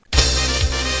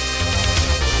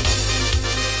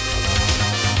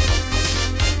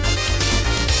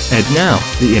And now,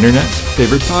 the internet's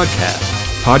favorite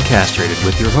podcast, Podcast Rated,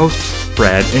 with your hosts,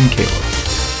 Brad and Caleb.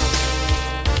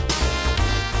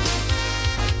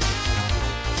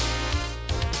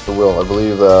 Will, I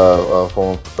believe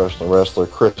former professional wrestler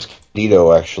Chris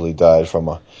Candido actually died from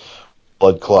a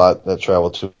blood clot that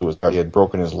traveled to his heart. He had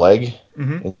broken his leg.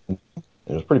 Mm-hmm. And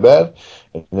it was pretty bad.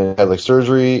 And then had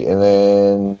surgery, and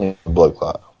then a blood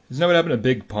clot. Isn't that what happened to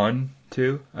Big Pun,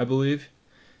 too, I believe?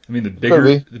 I mean, the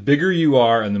bigger you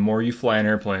are and the more you fly in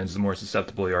airplanes, the more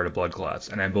susceptible you are to blood clots.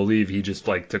 And I believe he just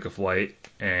took a flight,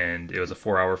 and it was a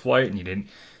 4-hour flight, and he didn't.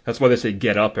 That's why they say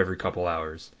get up every couple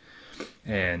hours.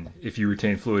 And if you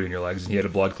retain fluid in your legs, and he had a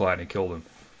blood clot, and it killed him.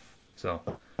 So,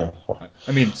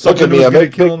 I mean, something was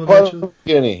going to kill him eventually.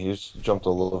 He just jumped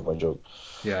all over my joke.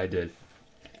 Yeah, I did.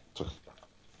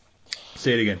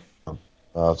 Say it again.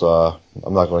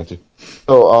 I'm not going to.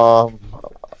 So,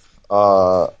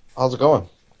 how's it going?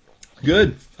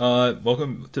 Good.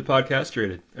 Welcome to Podcast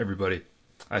Rated, everybody.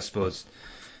 I suppose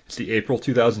it's the April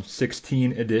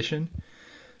 2016 edition.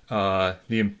 The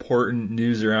important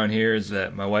news around here is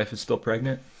that my wife is still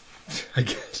pregnant, I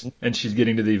guess, and she's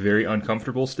getting to the very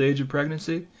uncomfortable stage of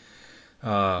pregnancy.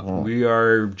 We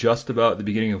are just about the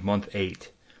beginning of month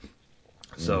 8.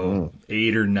 So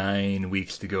 8 or 9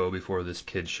 weeks to go before this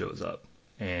kid shows up.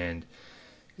 And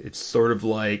it's sort of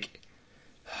like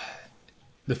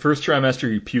the first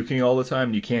trimester you're puking all the time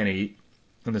and you can't eat.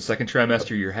 And the second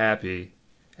trimester you're happy.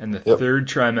 And the third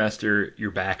trimester your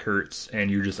back hurts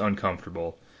and you're just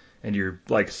uncomfortable. And your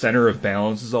center of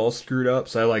balance is all screwed up.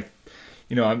 So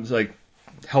I'm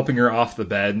helping her off the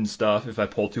bed and stuff. If I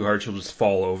pull too hard, she'll just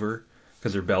fall over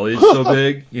because her belly is so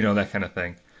big. That kind of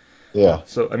thing. Yeah.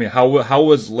 So I mean, how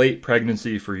was late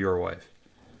pregnancy for your wife?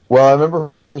 Well, I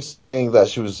remember saying that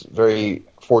she was very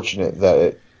fortunate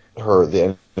that the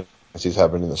pregnancies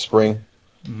happened in the spring,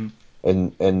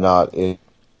 and not in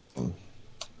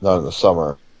the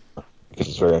summer because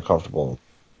it's very uncomfortable.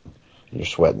 And you're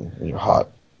sweating and you're hot.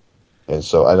 And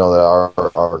so I know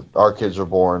that our kids were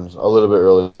born a little bit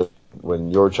earlier when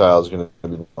your child's going to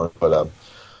be born, but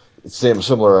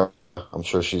similar. I'm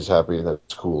sure she's happy that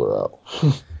it's cooler out.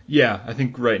 Yeah, I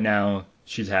think right now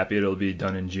she's happy it'll be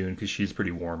done in June because she's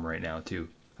pretty warm right now too,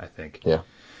 I think. Yeah.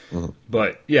 Mm-hmm.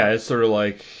 But yeah, it's sort of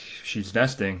like she's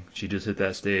nesting. She just hit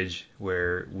that stage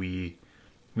where we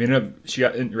ended up. She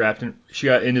got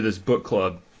into this book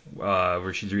club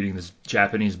where she's reading this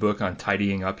Japanese book on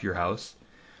tidying up your house.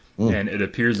 And it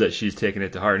appears that she's taken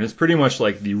it to heart. And it's pretty much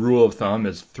like the rule of thumb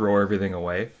is throw everything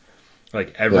away.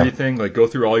 Everything, go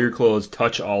through all your clothes,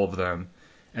 touch all of them,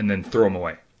 and then throw them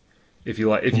away. If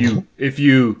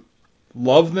you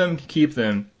love them, keep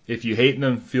them. If you hate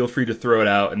them, feel free to throw it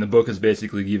out. And the book is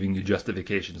basically giving you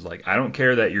justifications. I don't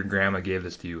care that your grandma gave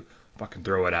this to you. Fucking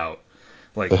throw it out.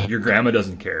 Your grandma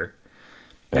doesn't care.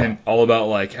 Yeah. And all about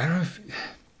I don't know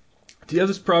do you have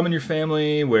this problem in your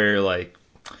family where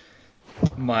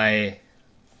my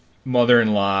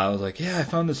mother-in-law was like, yeah, I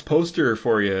found this poster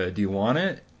for you. Do you want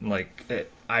it?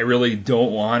 I really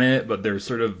don't want it, but they're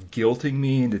sort of guilting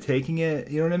me into taking it.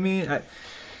 You know what I mean?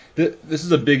 This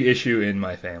is a big issue in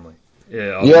my family.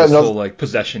 Whole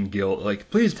possession guilt.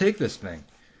 Please take this thing.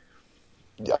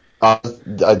 Yeah, I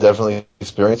definitely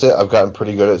experience it. I've gotten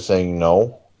pretty good at saying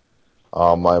no.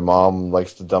 My mom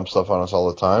likes to dump stuff on us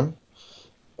all the time.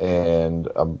 And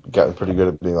I've gotten pretty good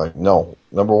at being like, no.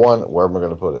 Number one, where am I going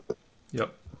to put it?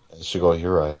 Yep. And she goes,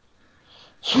 you're right.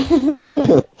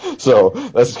 So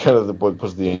that's kind of what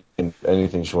puts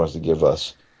anything she wants to give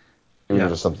us, even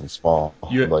if it's something small. I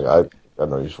got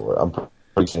no use for it. I'm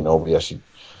pretty saying no, but yeah,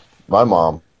 my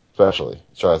mom especially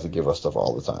tries to give us stuff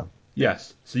all the time.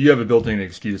 Yes. So you have a built-in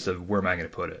excuse of where am I going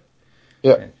to put it?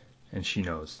 Yeah. And she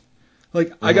knows.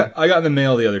 I got in the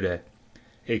mail the other day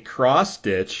a cross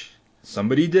stitch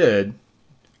somebody did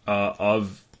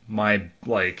of my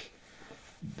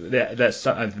that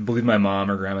I believe my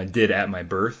mom or grandma did at my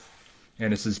birth,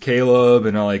 and it says Caleb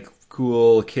and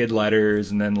cool kid letters,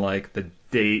 and then the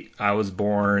date I was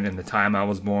born and the time I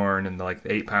was born and the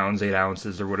 8 pounds 8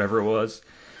 ounces or whatever it was.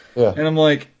 Yeah. And I'm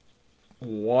like,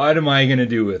 what am I gonna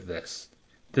do with this?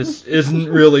 This isn't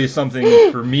really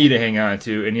something for me to hang on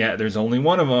to, and yet there's only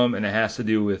one of them, and it has to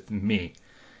do with me.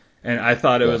 And I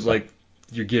thought it was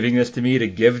you're giving this to me to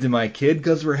give to my kid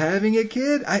because we're having a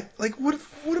kid? What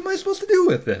am I supposed to do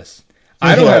with this?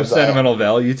 I don't have sentimental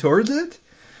value towards it.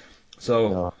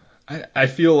 So I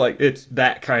feel like it's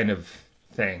that kind of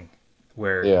thing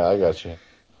where I got you.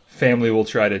 Family will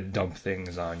try to dump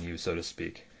things on you, so to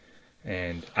speak.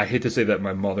 And I hate to say that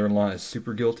my mother-in-law is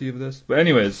super guilty of this. But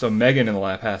anyways, so Megan in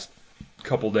the past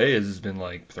couple days has been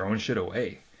throwing shit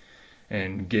away.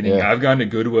 And I've gone to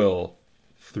Goodwill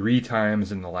 3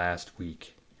 times in the last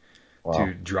week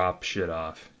to Wow. drop shit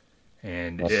off,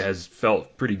 and it That's, has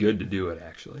felt pretty good to do it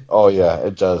actually. oh yeah,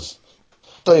 it does.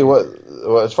 Tell you Yeah. what,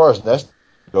 well, as far as nesting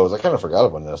goes, I kind of forgot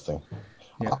about nesting.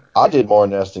 Yeah. I did more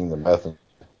nesting than Beth.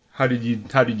 How did you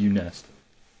nest?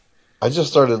 I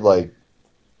just started like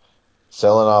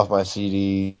selling off my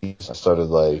CDs. I started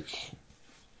like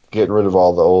getting rid of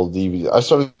all the old DVDs. I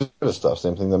started getting rid of stuff.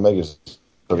 Same thing that Megan Yeah.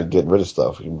 started getting rid of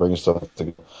stuff. You can bring stuff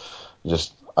to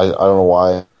just. I don't know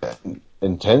why I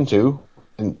intend to.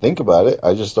 Didn't think about it.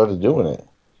 I just started doing it. It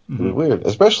Hmm. was weird,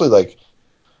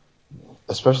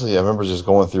 especially I remember just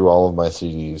going through all of my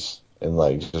CDs and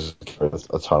like just getting rid of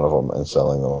a ton of them and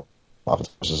selling them off.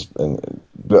 Just and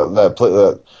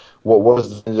that what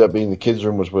was ended up being the kids'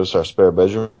 room, which was our spare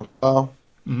bedroom. Now,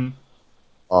 Hmm.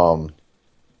 um,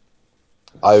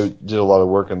 I did a lot of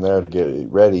work in there to get it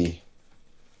ready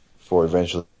for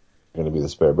eventually going to be the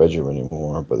spare bedroom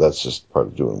anymore. But that's just part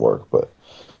of doing work. But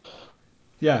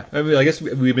Yeah. I mean, I guess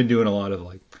we've been doing a lot of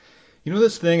like,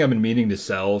 this thing I've been meaning to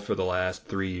sell for the last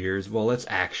 3 years. Well, let's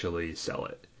actually sell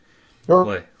it. you're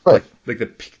Like right. like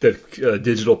the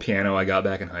digital piano I got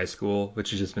back in high school,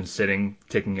 which has just been sitting,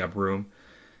 taking up room.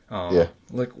 Yeah,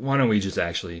 Like, why don't we just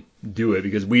actually do it?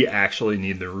 Because we actually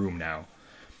need the room now.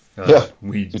 yeah.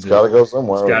 It's got to go It's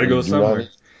somewhere. got to We go do not somewhere. need.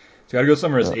 It's got to go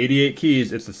somewhere. It's Yeah, 88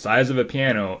 keys. It's the size of a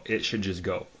piano. It should just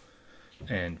go.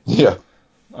 And yeah.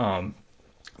 um,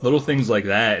 little things like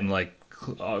that, and like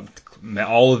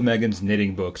all of Megan's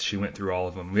knitting books, she went through all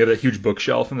of them. We have that huge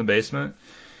bookshelf in the basement.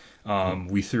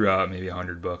 We threw out maybe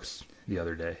 100 books the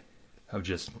other day of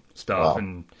just stuff, Wow.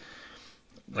 and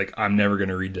like I'm never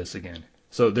gonna read this again.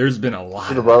 So there's been a lot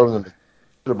Should of have that. brought them.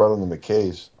 Should have brought them to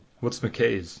McKay's. What's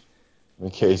McKay's?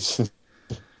 McKay's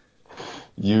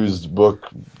used book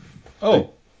like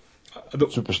Oh, the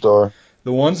superstar.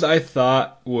 the ones I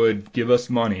thought would give us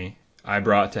money, I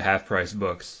brought to half price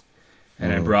books,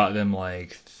 and I Mm, brought them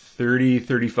like 30,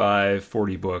 35,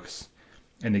 40 books,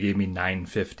 and they gave me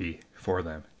 950 for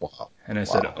them. wow. And I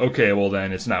said, Wow. okay, well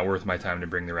then it's not worth my time to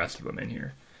bring the rest of them in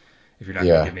here. If you're not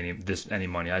going to Yeah. give me any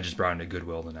money, I just brought them to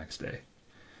Goodwill the next day,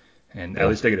 and at Yeah.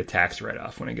 least I get a tax write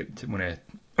off when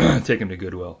I take them to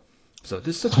Goodwill. So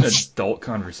this is such an adult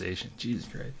conversation. Jesus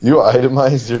Christ. You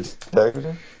itemized your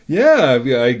taxes? Yeah,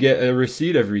 I get a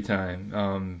receipt every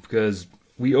time because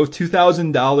we owe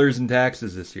 $2,000 in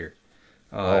taxes this year.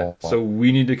 Oh, So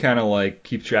we need to kind of like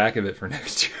keep track of it for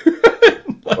next year.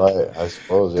 Like, right. I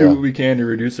suppose. do Yeah. what we can to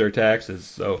reduce our taxes.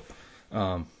 So,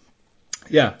 um,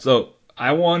 yeah. So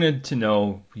I wanted to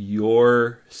know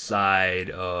your side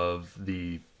of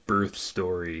the birth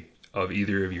story of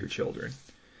either of your children.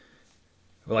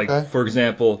 Like, Okay. for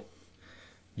example,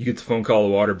 you get the phone call,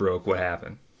 the water broke. What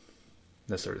happened?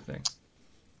 That sort of thing.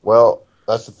 Well,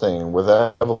 that's the thing. With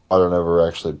that, the water never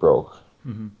actually broke.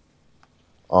 Hmm.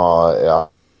 Yeah.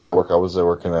 I was there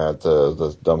working at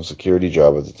the dumb security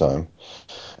job at the time,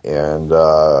 and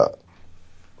what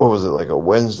was it like a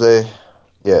Wednesday?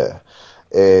 Yeah.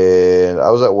 And I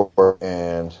was at work,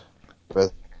 and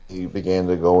Bethany began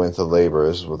to go into labor.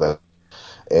 This is with that,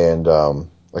 and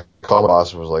like called my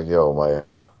boss and was like, "Yo, my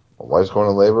wife's going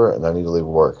to labor, and I need to leave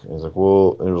work." And he's like,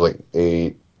 "Well," and it was like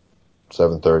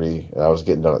 7:30, and I was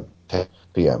getting done at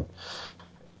 10 p.m.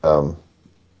 Um,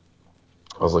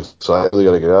 I was like, "So I really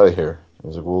got to get out of here."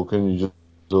 He's like, "Well, can you just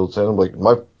still 10?" I'm like,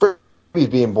 "My baby's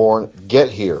being born. Get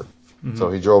here." Hmm.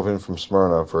 So he drove in from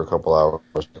Smyrna for a couple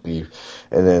hours to leave,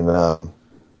 and then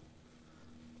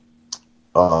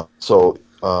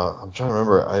I'm trying to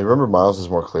remember. I remember Miles's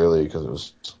more clearly because it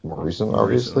was more recent, More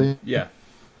recently, obviously. yeah.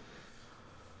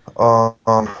 Um,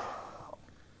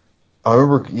 I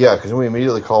remember, yeah, because we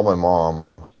immediately called my mom.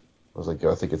 I was like,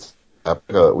 "Yo, I think it's."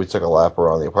 We took a lap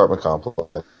around the apartment complex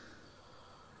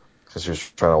because she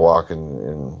was trying to walk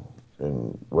and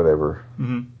whatever.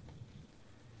 Hmm.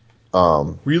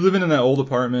 Um, Were you living in that old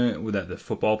apartment with that the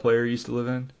football player used to live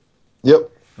in? yep,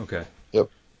 Okay. yep,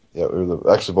 yeah.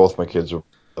 Actually, both my kids were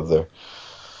there.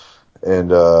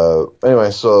 And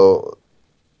anyway, so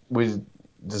we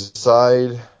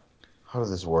decide. How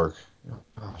did this work?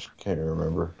 Gosh, I can't even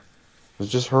remember. It was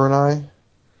just her and I.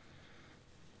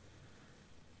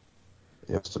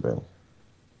 It must have been.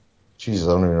 Jesus,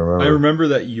 I don't even I remember. remember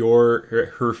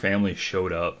that her family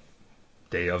showed up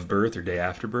day of birth or day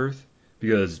after birth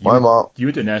because My mom. you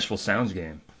went to Nashville Sounds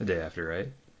game the day after, right?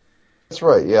 That's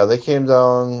right. Yeah, they came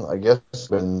down. I guess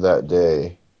in that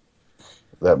day,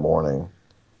 that morning,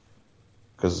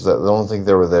 because the only thing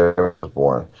they were there when I was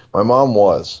born. My mom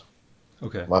was.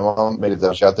 Okay. My mom made it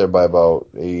down. She got there by about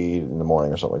 8 in the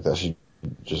morning or something like that. She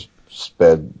just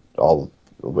sped all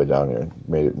the way down here and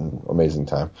made it an amazing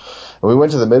time. And we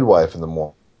went to the midwife in the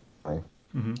morning.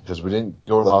 Mm-hmm. because we didn't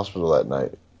go to the hospital that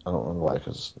night. I don't remember why,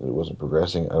 because it wasn't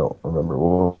progressing. I don't remember.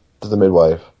 We went to the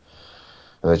midwife,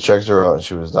 and they checked her out, and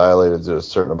she was dilated to a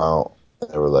certain amount. And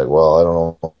they were like, "Well, I don't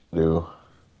know what to do."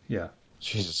 Yeah.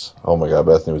 Jesus, oh my God,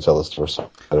 Bethany would tell the story so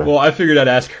better. Well, I figured I'd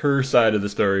ask her side of the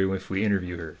story if we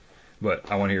interview her, but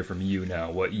I want to hear from you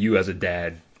now. What you as a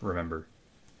dad remember?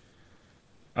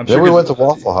 I'm Then sure we because went to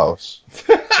Waffle House.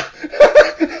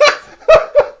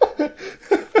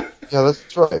 Yeah,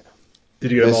 that's right.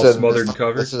 did you get them They all said smothered this and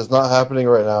covered? this is not happening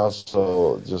right now,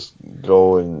 so just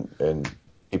go and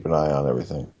keep an eye on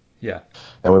everything. Yeah.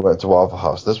 And we went to Waffle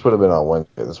House. This would have been on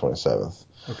Wednesday, the 27th.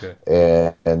 Okay.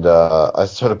 And I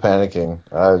started panicking.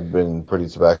 I'd been pretty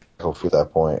tobacco free at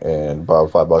that point, and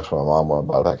borrowed $5 from my mom when I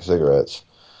bought a pack of cigarettes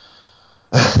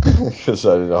because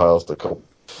I didn't know how else to cope.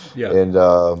 Yeah. And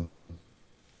I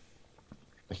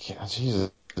can't,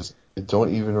 Jesus, I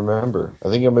don't even remember. I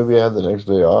think maybe I had the next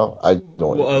day off. I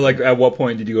don't Well, like even. at what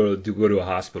point did you go to a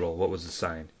hospital? What was the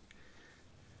sign?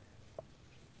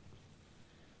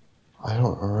 I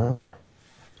don't remember.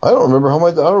 I don't remember how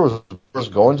my daughter was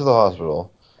just going to the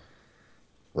hospital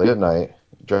late at night,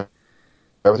 driving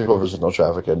through overs with no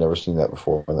traffic. I'd never seen that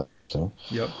before.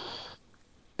 Yep.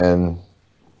 And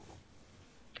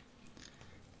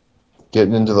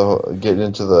getting into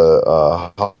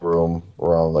the hot room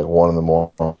around like 1 in the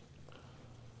morning.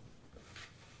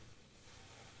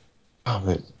 Oh,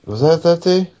 man, was that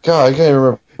day? God, I can't even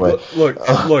remember. Anyway,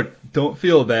 Look. Don't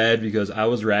feel bad because I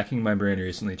was racking my brain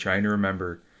recently trying to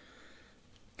remember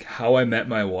how I met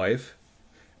my wife,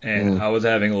 and mm. I was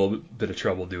having a little bit of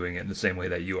trouble doing it in the same way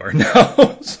that you are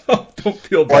now. So don't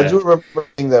feel Well, I do bad. remember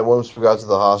that once we got to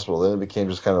the hospital, then it became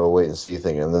just kind of a wait and see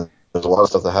thing, and then there's a lot of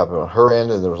stuff that happened on her end,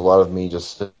 and there was a lot of me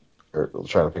just sitting there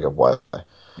trying to pick up Wi-Fi.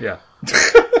 Yeah.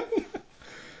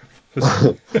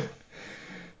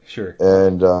 Sure.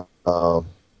 And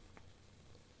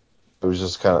it was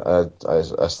just kind of I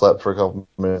slept for a couple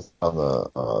minutes on the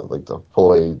like the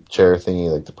pull away chair thingy,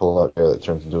 like the pull out chair that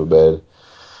turns into a bed.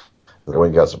 And I went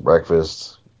and got some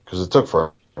breakfast because it took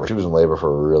forever. She was in labor for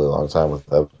a really long time with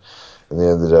that, and they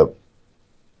ended up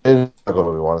didn't go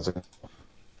where we wanted to.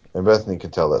 And Bethany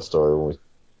could tell that story when we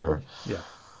her. Yeah.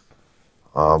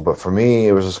 But for me,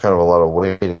 it was just kind of a lot of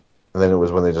waiting. And then it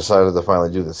was when they decided to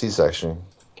finally do the C-section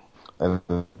and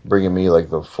bringing me like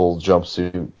the full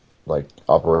jumpsuit, like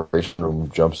operation room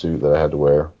jumpsuit that I had to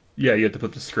wear. Yeah, you had to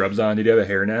put the scrubs on. Did you have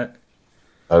a hairnet?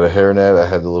 I had a hairnet. I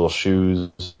had the little shoes.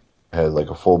 I had like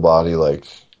a full body like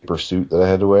pursuit that I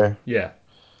had to wear. It Yeah.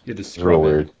 You had to was real scrub in.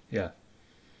 weird. Yeah.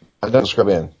 I didn't scrub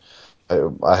in.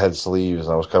 I had sleeves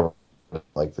and I was covered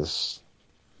like this.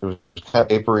 It was kind of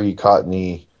papery,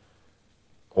 cottony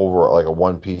over like a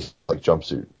one piece like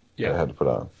jumpsuit that Yeah. I had to put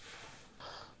on.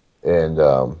 And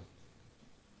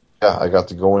yeah, I got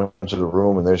to go into the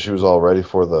room and there she was all ready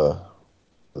for the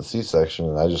C-section,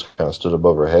 and I just kind of stood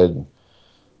above her head.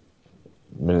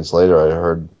 Minutes later, I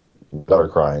heard my daughter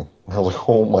crying. I was like,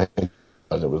 "Oh my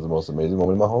God!" It was the most amazing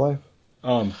moment of my whole life.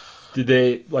 Um, did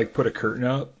they like put a curtain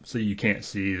up so you can't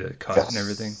see the cut and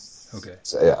everything? Yes. Okay.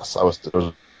 Yes, there was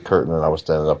a curtain, and I was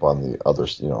standing up on the other,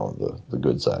 the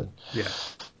good side. Yeah.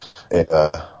 And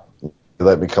they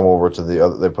let me come over to the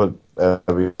other. They put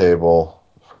every table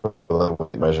for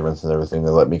the measurements and everything.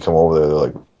 They let me come over there. They're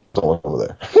like, "Don't look over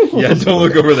there." Yeah, don't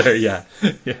look over there. Yeah.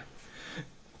 Yeah.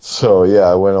 So yeah,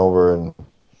 I went over and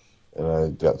I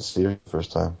got to see her the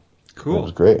first time. And it was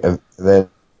Cool. great. And then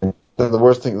the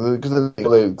worst thing, because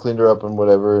they cleaned her up and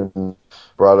whatever, and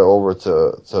brought her over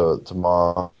to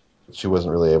mom. She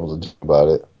wasn't really able to do about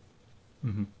it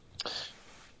Hmm.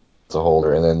 to hold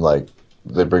her. And then like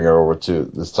they bring her over to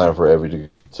this time for Evie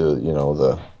to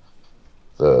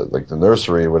the like the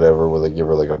nursery or whatever, where they give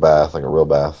her like a bath, like a real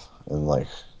bath, and like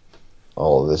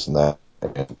all of this and that.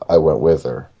 And I went with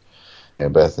her,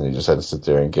 and Bethany just had to sit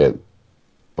there and get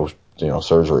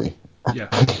surgery, Yeah.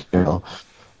 you know,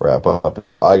 wrap up.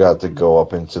 I got to go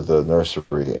up into the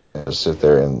nursery and just sit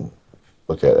there and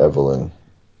look at Evelyn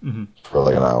Hmm. for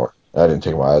like an hour. I didn't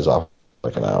take my eyes off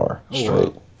like an hour Oh wow.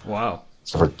 straight, Wow.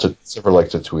 except for like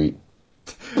to tweet.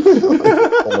 Like,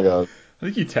 oh my I God,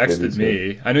 think you texted baby's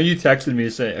here. me. I know you texted me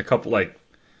say a couple like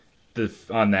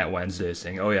on that Wednesday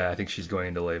saying, "Oh yeah, I think she's going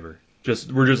into labor."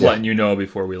 We're just Yeah, letting you know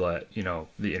before we let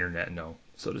the internet know,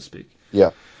 so to speak.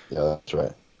 yeah, yeah. That's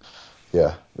right.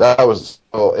 Yeah, that was.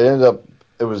 So it ended up.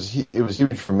 It was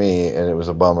huge for me, and it was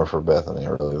a bummer for Bethany.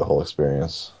 Really, the whole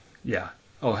experience. Yeah.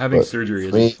 Oh, having But surgery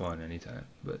for isn't me, fun anytime,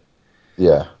 but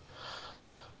yeah.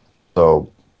 So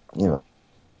you know,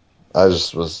 I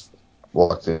just was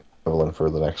locked in Evelyn for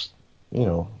the next, you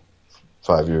know,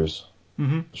 5 years.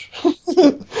 hmm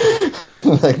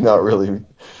Like not really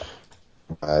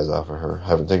my eyes off of her. I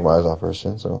haven't taken my eyes off her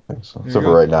since. I don't think so. There you Except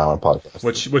for go. right now on podcast.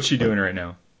 What's she But doing right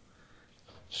now?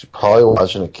 she's probably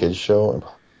watching a kids show and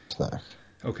probably a snack.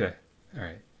 Okay. All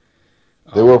right.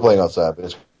 They were playing outside, but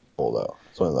it's cold out.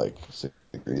 It's only like 60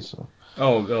 degrees. So.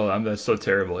 That's so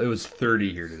terrible. It was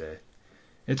 30 here today.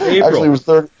 It's Actually, April.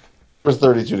 it was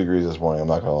 32 degrees this morning. I'm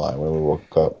not gonna lie. When we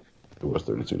woke up, it was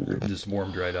 32 degrees. Just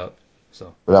warmed right up.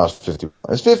 So, But now it's 50.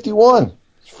 It's 51.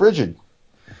 It's frigid.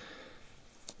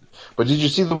 But did you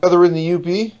see the weather in the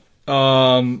UP?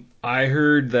 I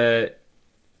heard that.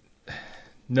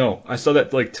 No, I saw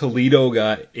that like Toledo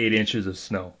got 8 inches of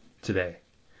snow today.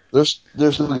 They're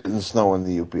still getting snow in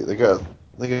the UP. They got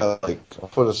like a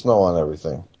foot of snow on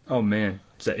everything. Oh man,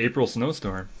 it's that April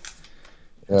snowstorm.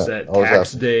 It's Yeah, that always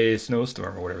tax happens. day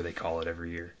snowstorm or whatever they call it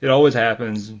every year. It always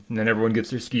happens, and then everyone gets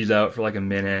their skis out for like a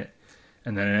minute,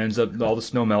 and then it ends up all the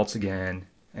snow melts again,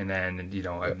 and then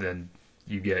Yeah. and then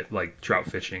you get like trout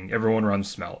fishing. Everyone runs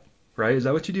smelt, right? Is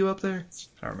that what you do up there?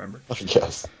 I don't remember. I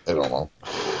guess I don't know.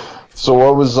 So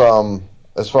what was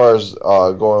as far as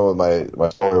going with my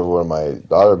story of when my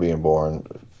daughter being born?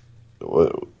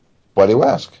 Why do you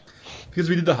ask? Because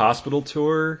we did the hospital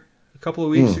tour a couple of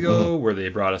weeks Mm-hmm. ago where they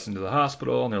brought us into the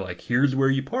hospital and they're like, here's where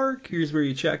you park, here's where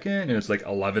you check in, and it's like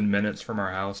 11 minutes from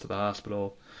our house to the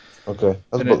hospital. Okay,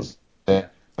 that's And about then, the same. yeah.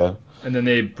 Yeah. And then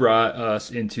they brought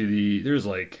us into there's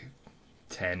like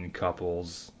 10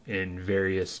 couples in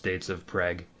various states of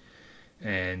preg,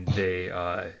 and they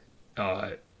uh,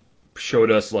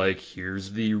 showed us like,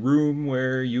 here's the room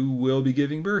where you will be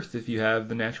giving birth if you have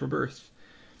the natural birth.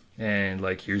 And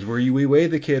like, here's where you weigh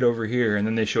the kid over here. And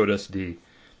then they showed us the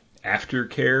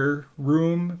aftercare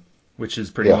room, which is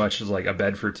pretty Yeah. much just like a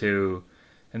bed for two,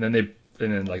 and then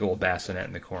like a little bassinet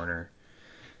in the corner.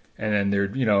 And then they're,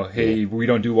 Yeah. hey, we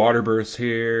don't do water births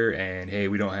here, and hey,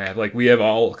 we have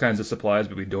all kinds of supplies,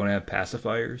 but we don't have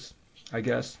pacifiers, I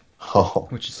guess, Oh.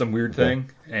 which is some weird Okay.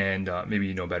 thing, and maybe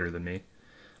you know better than me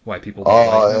why people don't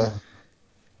like Oh, them.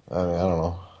 yeah. I mean, I don't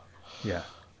know. Yeah,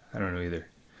 I don't know either,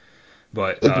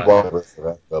 but They do water birth for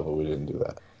that, but we didn't do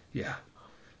that. yeah.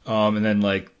 And then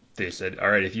like they said, all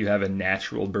right, if you have a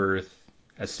natural birth,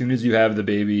 as soon as you have the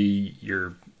baby,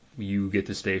 you get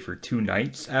to stay for 2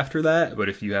 nights after that. But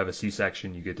if you have a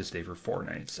C-section, you get to stay for 4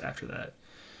 nights after that.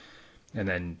 And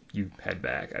then you head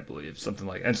back, I believe, something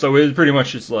like. And so it was pretty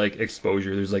much just like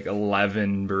exposure. There's like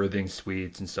 11 birthing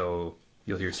suites, and so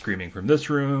you'll hear screaming from this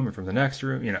room or from the next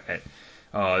room.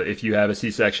 If you have a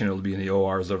C-section, it'll be in the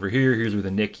ORs over here. Here's where the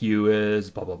NICU is.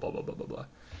 Blah blah blah blah blah blah blah.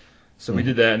 So we Mm-hmm.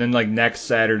 did that, and then like next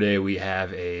Saturday we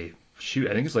have a shoot.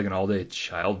 I think it's like an all-day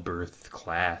childbirth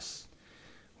class,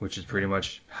 which is pretty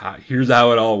much here's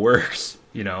how it all works.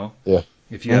 Yeah.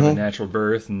 If you have a Mm-hmm. natural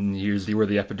birth, and here's where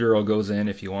the epidural goes in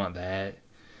if you want that.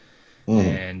 Mm-hmm.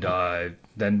 And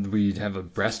then we have a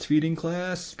breastfeeding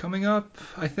class coming up.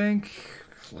 I think.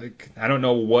 Like I don't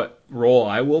know what role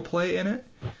I will play in it,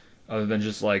 other than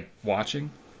just like watching.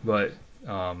 But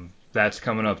that's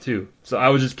coming up too. So I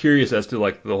was just curious as to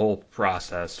like the whole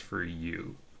process for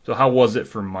you. So how was it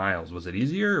for Miles? Was it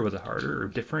easier or was it harder or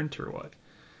different or what?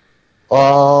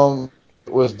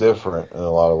 It was different in a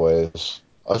lot of ways.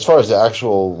 As far as the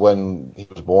actual when he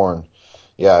was born,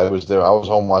 yeah, it was there. I was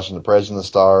home watching the Preds and the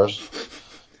Stars,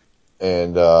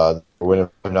 and we're winning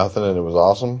for nothing, and it was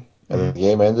awesome. And then Mm-hmm. the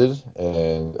game ended,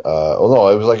 and oh no,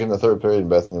 it was like in the third period, and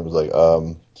Bethany was like,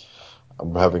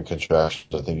 I'm having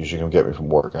contractions. I think you should come get me from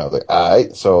work. And I was like, all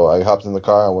right. So I hopped in the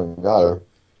car and went and got her.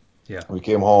 Yeah. We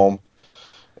came home,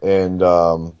 and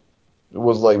it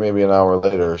was like maybe an hour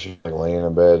later. She was like laying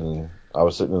in bed, and I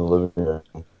was sitting in the living room,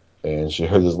 and she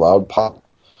heard this loud pop,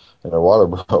 and her water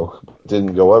broke. It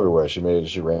didn't go everywhere. She ran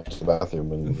to the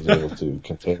bathroom and was able to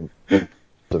contain most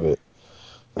of it,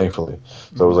 thankfully.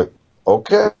 So I Mm-hmm. was like,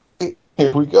 okay,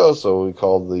 here we go. So we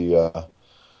called he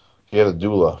had a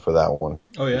doula for that one,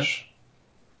 Oh yeah. which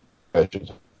I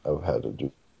should have had a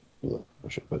doula,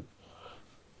 but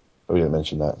we didn't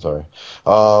mention that. Sorry.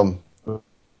 Um,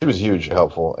 she was huge,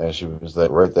 helpful, and she was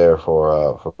like right there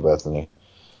for Bethany.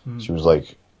 Mm-hmm. She was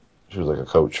like a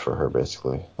coach for her,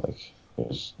 basically. Like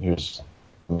here's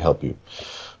let me help you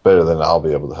better than I'll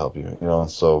be able to help you.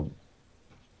 So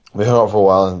we hung out for a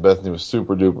while, and Bethany was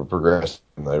super duper progressive.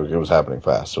 And it was happening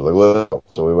fast. So like, let's go.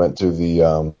 So we went to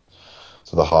the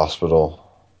hospital.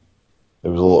 It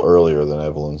was a little earlier than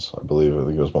Evelyn's, I believe. I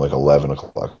think it was more like 11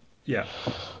 o'clock. Yeah.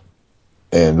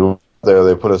 And there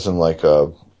they put us in like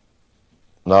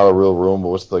not a real room, but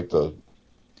what's like just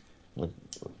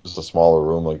a smaller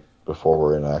room, like before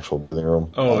we're in an actual living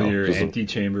room. I Oh, don't know, your just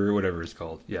antechamber or whatever it's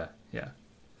called. Yeah. Yeah.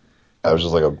 I was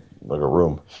just like a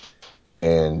room,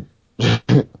 and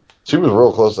she was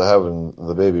real close to having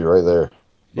the baby right there.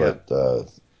 Yeah. but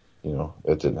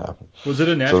it didn't happen. Was it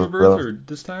a natural So birth then or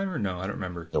this time or no? I don't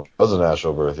remember. it was a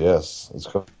natural birth. Yes, it's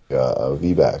called a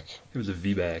VBAC. It was a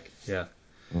VBAC. Yeah.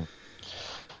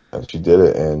 And she did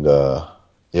it, and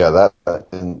yeah,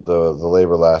 and the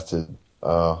labor lasted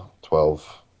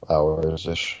 12 hours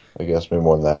ish, I guess, maybe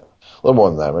more than that, a little more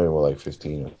than that, maybe more like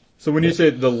 15. So when you Yeah, say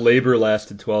the labor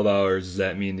lasted 12 hours, does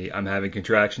that mean I'm having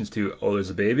contractions to, oh, there's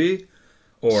a baby?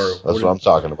 Or what that's what did, I'm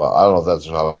talking about. I don't know if that's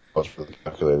how it's really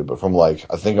calculated, but from like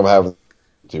I think I'm having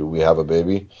to we have a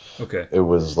baby. okay, It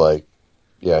was like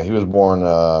yeah, he was born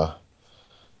I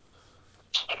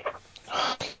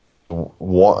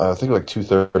think like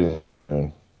 2:30.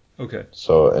 okay,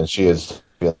 So and she is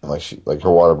feeling like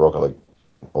her water broke at like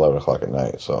 11 o'clock at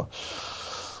night. So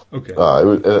okay. it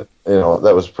was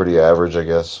that was pretty average, I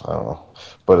guess. I don't know,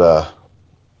 but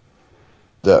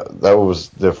that was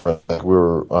different. Like we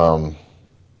were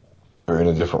in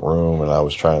a different room, and I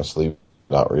was trying to sleep,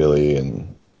 not really,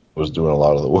 and was doing a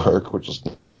lot of the work, which was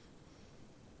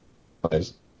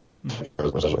nice.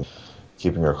 Mhm.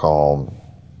 Keeping her calm,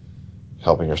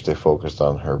 helping her stay focused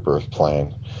on her birth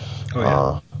plan. Oh,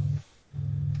 yeah.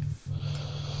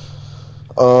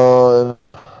 Uh, uh,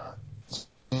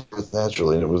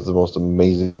 Naturally, and it was the most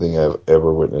amazing thing I've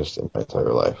ever witnessed in my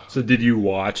entire life. So did you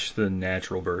watch the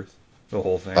natural birth, the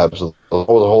whole thing? Absolutely, I was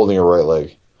holding her right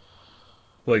leg.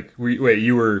 Like, wait, did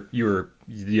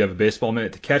you have a baseball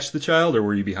mitt to catch the child, or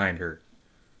were you behind her?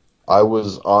 I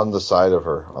was on the side of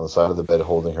her, on the side of the bed,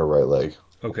 holding her right leg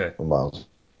Okay. for miles,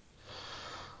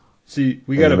 See,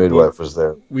 we and got the a book. midwife was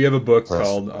there. We have a book That's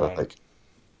called like,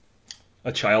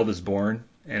 A Child is Born,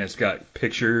 and it's got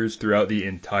pictures throughout the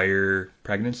entire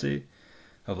pregnancy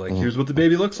of like, mm, here's what the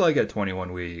baby looks like at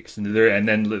 21 weeks, and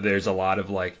then there's a lot of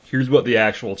like, here's what the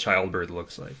actual childbirth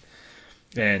looks like.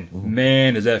 And mm.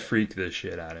 man, does that freak the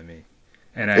shit out of me.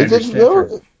 And I It didn't understand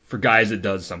never. for guys it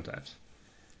does sometimes.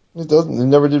 It doesn't. It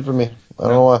never did for me. I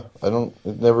don't know No, why. I don't.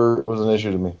 It never was an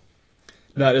issue to me.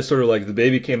 not as sort of like the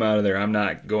baby came out of there, I'm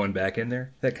not going back in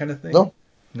there, that kind of thing. No,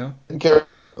 No. didn't care.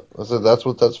 I said that's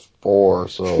what that's for.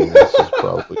 So this is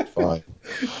probably fine.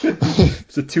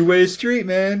 It's a two-way street,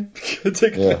 man.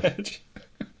 Take Yeah. advantage.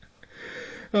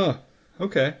 Oh,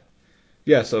 okay.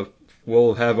 Yeah, so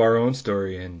we'll have our own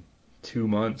story in 2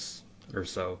 months or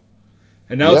so.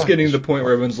 And now it's Yeah. getting to the point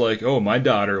where everyone's like, "Oh, my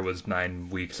daughter was 9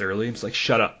 weeks early." It's like,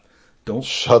 shut up. Don't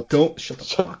Shut. shut the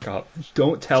Shut. fuck up.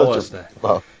 Don't tell Shut your us that.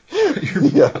 mouth. Shut your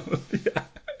Yeah. mouth. Yeah.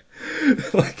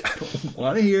 Like I don't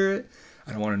want to hear it.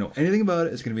 I don't want to know anything about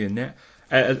it. It's gonna be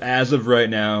as of right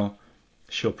now,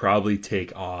 she'll probably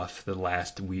take off the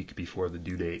last week before the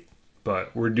due date.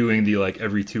 But we're doing the like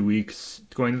every 2 weeks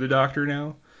going to the doctor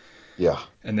now. Yeah.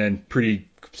 And then pretty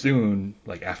soon,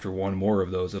 like after one more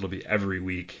of those, it'll be every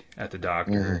week at the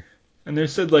doctor. Hmm. And they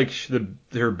said like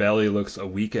her belly looks a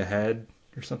week ahead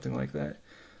or something like that.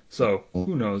 So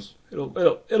who knows?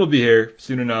 It'll be here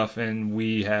soon enough, and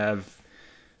we'll have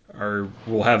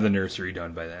the nursery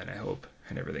done by then, I hope,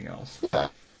 and everything else. Yeah. You'll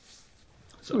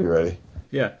So be ready.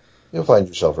 yeah, You'll find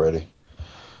yourself ready.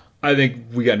 I think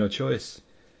we got no choice,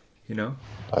 you know?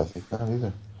 I think not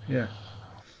either. Yeah.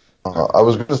 I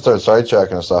was going to start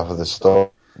sidetracking us off of this stuff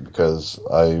because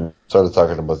I started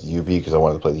talking about the UP because I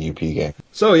wanted to play the UP game.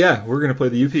 So yeah, we're gonna play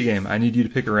the UP game. I need you to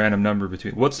pick a random number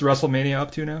between. What's the WrestleMania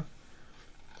up to now?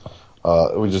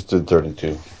 We just did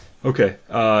 32. Okay.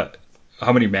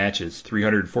 How many matches?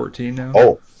 314 now?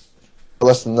 Oh,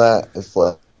 less than that. It's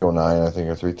like 09, I think,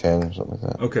 or 310, something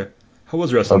like that. Okay. How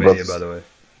was My WrestleMania, by brother's, the way?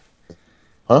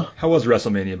 huh? How was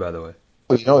WrestleMania, by the way?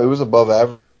 Well, it was above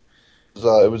average.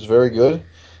 It was very good.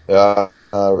 I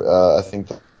think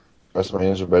the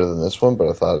WrestleManias are better than this one, but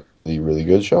I thought it was a really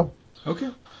good show. Okay.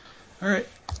 All right.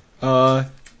 All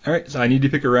right. So I need to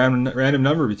pick a random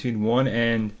number between 1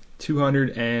 and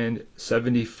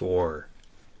 274.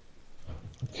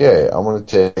 Okay, I'm going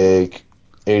to take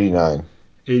 89.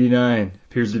 89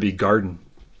 appears to be Garden.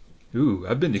 Ooh,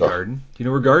 I've been to Oh, Garden. Do you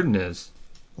know where Garden is?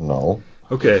 no.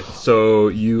 Okay, so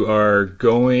you are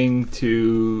going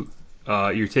to,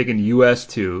 you're taking US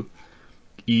 2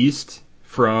 east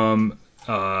from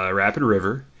Rapid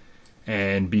River,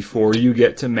 and before you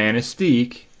get to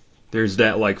Manistee, there's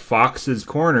that like Fox's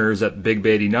Corners at Big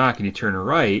Beatty Knock, and you turn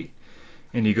right,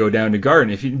 and you go down to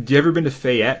Garden. Do you ever been to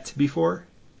Fayette before?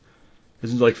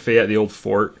 Isn't like Fayette the old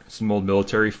fort, some old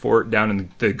military fort down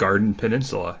in the Garden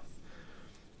Peninsula?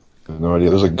 No idea.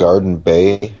 There's a Garden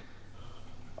Bay.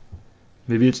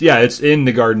 Maybe it's in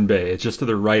the Garden Bay. It's just to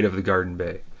the right of the Garden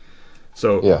Bay.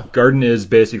 So Yeah. Garden is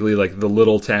basically like the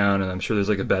little town, and I'm sure there's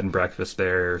like a bed and breakfast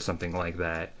there or something like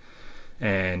that.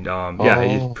 And yeah,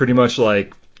 it's Oh, pretty much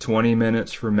like 20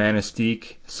 minutes from Manistee,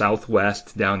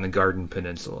 southwest down the Garden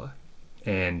Peninsula.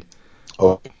 And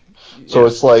Oh, so yeah,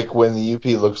 it's like when the UP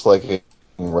looks like a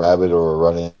rabbit or a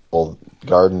running bull,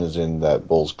 garden is in that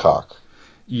bull's cock.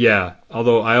 yeah.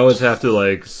 Although I always have to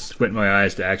like squint my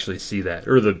eyes to actually see that.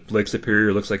 Or the Lake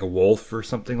Superior looks like a wolf or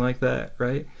something like that,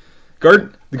 right?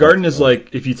 The garden is Okay.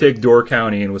 like if you take Door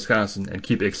County in Wisconsin and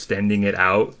keep extending it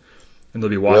out, and there'll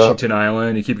be Yep, Washington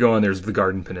Island. You keep going, there's the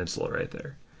Garden Peninsula right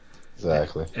there.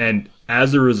 exactly. And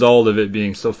as a result of it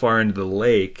being so far into the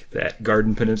lake, that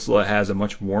Garden Peninsula has a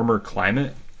much warmer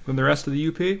climate than the rest of the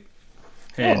UP,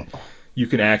 and Oh, you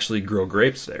can actually grow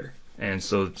grapes there. And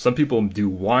so some people do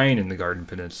wine in the Garden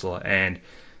Peninsula. And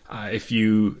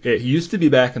it used to be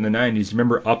back in the 90s.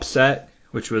 Remember Upset,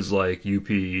 which was like UP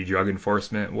drug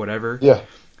enforcement, whatever. yeah.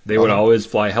 They would Uh-huh. always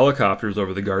fly helicopters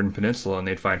over the Garden Peninsula, and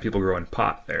they'd find people growing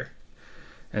pot there.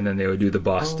 And then they would do the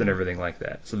bust and Oh, everything like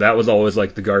that. So that was always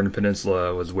like the Garden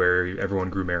Peninsula was where everyone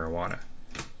grew marijuana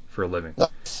for a living.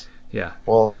 nice. Yeah.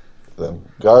 Well, then,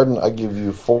 garden, I give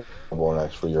you 4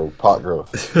 bonus for your pot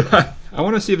growth. I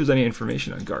want to see if there's any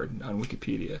information on Garden on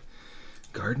Wikipedia.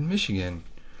 Garden, Michigan.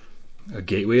 A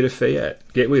gateway to Fayette.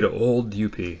 Gateway to Old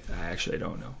UP. Actually, I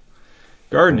don't know.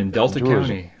 Garden in And Delta tourism.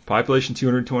 County. Population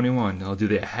 221. Now, do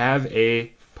they have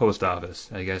a post office?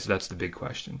 I guess that's the big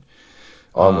question.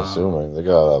 I'm Uh, assuming they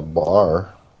got a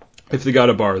bar. if they got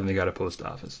a bar, then they got a post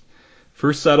office.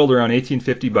 First settled around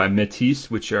 1850 by Métis,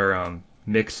 which are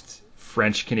mixed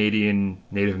French Canadian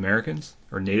Native Americans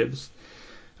or natives.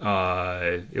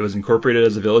 It was incorporated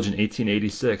as a village in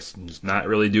 1886. And it's not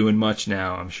really doing much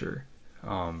now, I'm sure.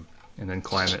 And then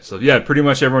climate. So yeah, pretty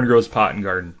much everyone grows pot and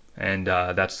garden, and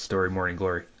that's the story. Morning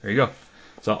glory. There you go.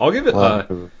 So I'll give it. Uh,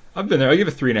 I've been there. I'll give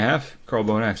it 3.5. Carl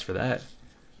Bonax for that.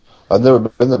 I've never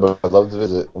been there, but I'd love to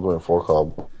visit. I'm going for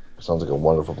call. Sounds like a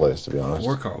wonderful place, to be For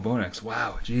honest. Carl Bonax.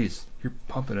 Wow, geez, you're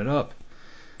pumping it up.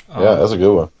 Yeah, that's Um, a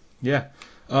good one. yeah.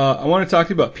 I want to talk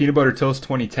to you about Peanut Butter Toast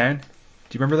 2010. Do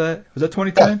you remember that? Was that Yeah,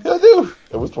 2010? yeah, I do.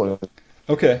 It was 20.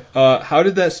 Okay. How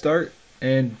did that start,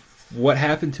 and what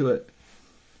happened to it?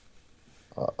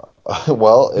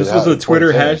 Well, This was a in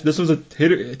Twitter 2010. hash. This was a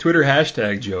Twitter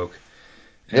hashtag joke,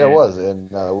 Yeah, it and was,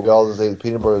 and we all just ate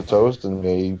peanut butter toast, and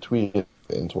they tweeted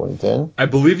in 2010. I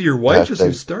believe your wife is who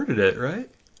Hashtag started it, right?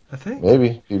 I think.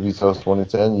 maybe PB Toast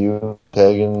 2010. You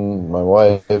tagging my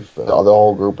wife, the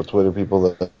whole group of Twitter people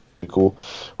that be cool.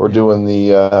 We're Yeah. doing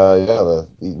the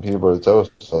eating peanut butter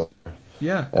toast. So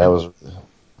Yeah. yeah, I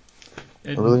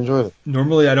And really enjoyed it.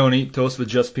 normally I don't eat toast with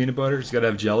just peanut butter. It's got to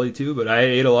have jelly too. But I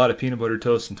ate a lot of peanut butter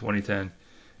toast in 2010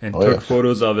 and Oh yeah, took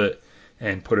photos of it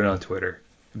and put it on Twitter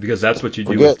because that's what you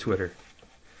do with forget Twitter.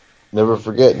 never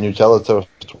forget Nutella Toast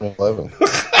 2011.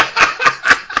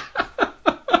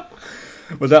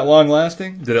 Was that long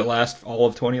lasting? Did it last all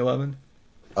of 2011?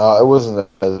 It wasn't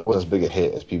as big a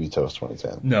hit as PB Toast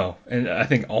 2010. No. And I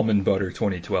think almond butter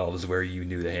 2012 is where you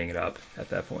knew to hang it up at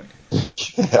that point.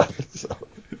 Yeah, so,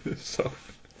 So,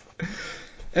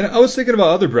 and I was thinking about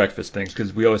other breakfast things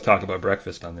because we always talk about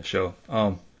breakfast on the show.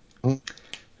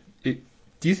 It,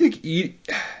 do you think eat?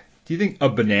 Do you think a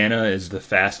banana is the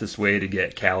fastest way to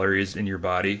get calories in your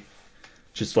body?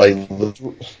 Just I, like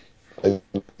lit- I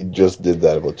just did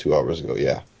that about 2 hours ago.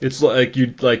 Yeah. it's like you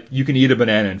can eat a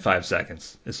banana in 5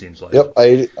 seconds. It seems like. Yep, I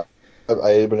ate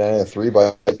a banana in 3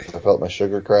 bites. I felt my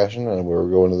sugar crashing, and we were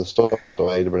going to the store, so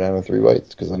I ate a banana in 3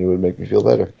 bites because I knew it would make me feel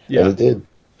better, and Yeah. it did.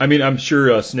 I mean, I'm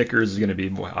sure Snickers is going to be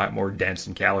more dense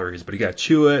in calories, but you got to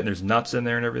chew it, and there's nuts in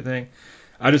there and everything.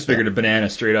 I just Yeah, figured a banana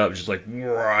straight up, just like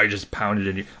I just pounded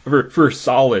it in for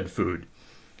solid food.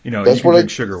 You that's can what drink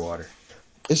I. sugar water.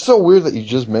 It's so weird that you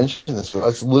just mentioned this.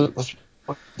 That's what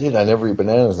I did. I never eat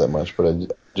bananas that much, but I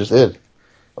just did There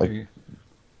like you,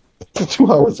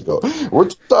 2 hours ago. We're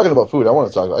talking about food. I want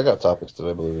to talk. I got topics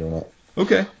today, believe it or not.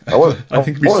 okay. I want. I I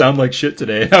think we want. sound like shit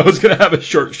today. I was going to have a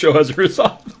short show as a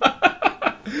result.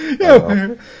 I don't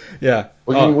know. Yeah.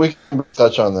 Yeah. We can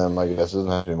touch on them. I guess it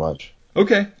doesn't have to be much.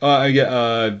 Okay. I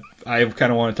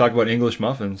kind of want to talk about English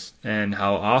muffins and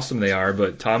how awesome they are,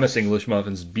 but Thomas English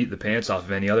muffins beat the pants off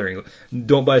of any other English.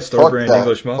 Don't buy store Fuck brand that.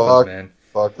 English muffins, man.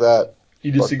 Fuck that.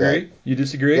 You Fuck that. disagree? You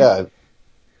disagree? Yeah.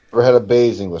 Ever had a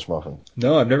Bay's English muffin?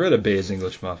 No, I've never had a Bayes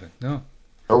English muffin. No.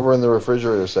 Over in the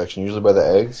refrigerator section, usually by the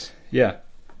eggs, Yeah.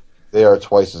 they are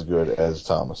twice as good as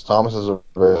Thomas. Thomas's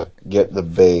are get the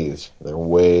Bay's. They're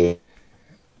way.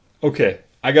 Okay.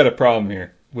 I got a problem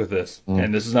here with this, Mm,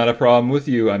 and this is not a problem with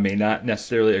you. I may not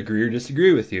necessarily agree or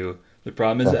disagree with you. The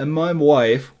problem is yeah. that my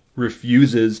wife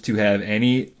refuses to have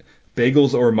any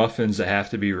bagels or muffins that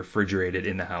have to be refrigerated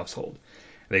in the household.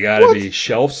 They got to What? be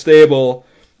shelf stable,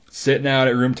 sitting out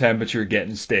at room temperature,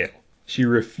 getting stale. She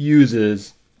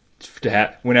refuses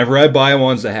Whenever I buy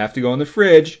ones that have to go in the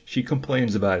fridge, she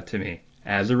complains about it to me.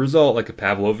 As a result, like a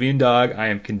Pavlovian dog, I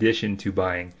am conditioned to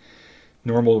buying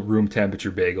normal room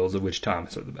temperature bagels, of which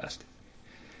Thomas are the best.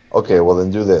 Okay, well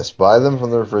then do this: buy them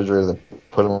from the refrigerator, then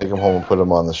take them home and put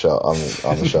them on the shelf. On the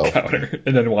In the shelf. counter,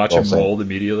 and then watch All them same. mold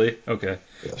immediately. Okay,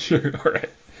 Yes. sure. All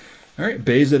right.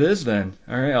 Bays it is then.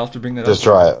 All right, I'll have to bring that up Just to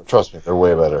her. try it. Trust me, they're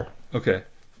way better. Okay.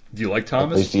 Do you like I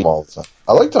Thomas? used to eat them all the time.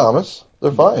 I like Thomas.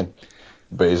 They're Yeah. fine.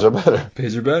 Bays are better.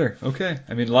 Bays are better. Okay.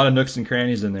 I mean, a lot of nooks and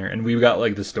crannies in there, and we've got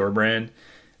like the store brand.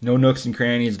 No nooks and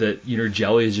crannies that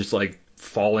jelly is just like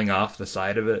falling off the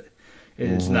side of it.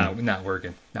 It's Hmm. not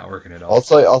working. Not working at all.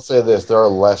 I'll say this: there are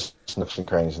less nooks and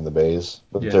crannies in the bays,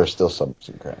 but Yeah. there are still some nooks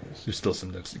and crannies. There's still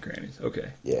some nooks and crannies. Okay.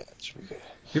 Yeah, it should be good.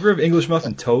 You ever have English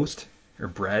muffin toast or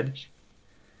bread?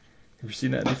 Ever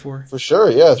seen that before? For sure,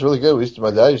 yeah, it's really good.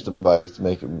 My dad used to buy it to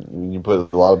make it. When you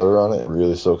put a lot of butter on it, it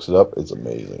really soaks it up. It's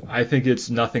amazing. I think it's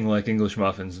nothing like English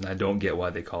muffins, and I don't get why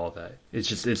they call it that.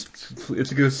 It's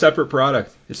a separate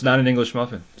product. It's not an English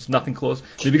muffin. It's nothing close.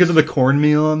 Maybe because of the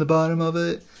cornmeal on the bottom of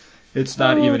it, it's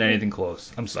not even anything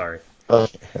close. I'm sorry.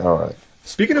 Okay, all right.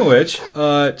 Speaking of which,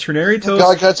 ternary God,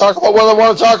 toast. can I talk about what I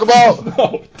want to talk about?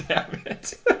 Oh, damn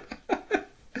it!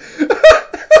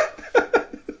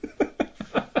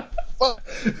 What?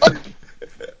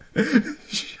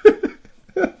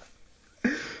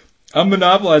 I'm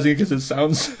monopolizing it because it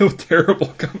sounds so terrible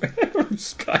coming from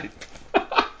Skype.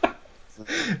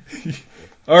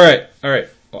 All right.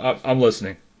 I'm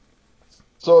listening.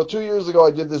 So 2 years ago,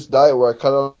 I did this diet where I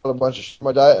cut out a bunch of shit from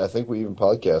my diet. I think we even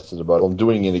podcasted about it. I'm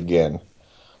doing it again.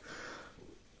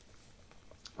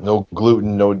 No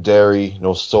gluten, no dairy,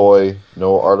 no soy,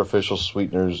 no artificial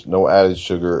sweeteners, no added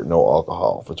sugar, no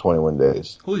alcohol for 21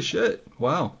 days. Holy shit!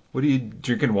 Wow. What are you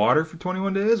drinking water for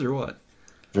 21 days or what?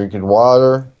 Drinking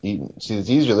water, eating. See, it's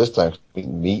easier this time. 'Cause I'm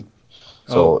eating meat,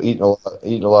 Oh. so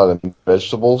eating a lot of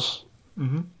vegetables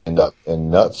Mm-hmm.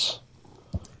 and nuts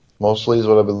mostly is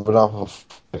what I've been living off of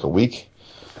for like a week.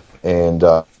 And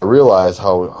I realized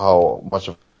how much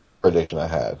of an addiction I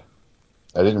had.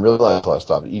 I didn't realize until I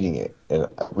stopped eating it, and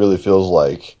it really feels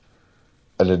like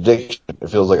an addiction. It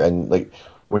feels like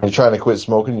when you're trying to quit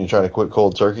smoking, you're trying to quit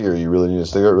cold turkey, or you really need a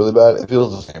cigarette really bad. It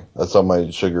feels the same. That's how my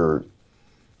sugar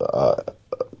uh,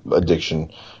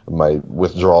 addiction, my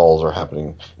withdrawals are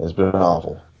happening. It's been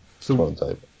awful. It's So one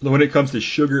type. when it comes to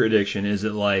sugar addiction, is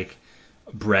it like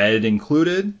bread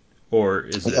included, or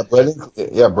is Yeah, it?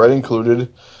 bread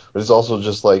included, but it's also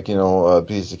just like a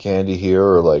piece of candy here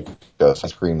or like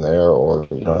ice cream there, or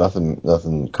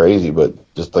nothing crazy, but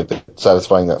just like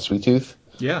satisfying that sweet tooth.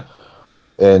 Yeah.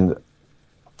 And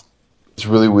it's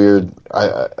really weird.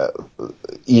 I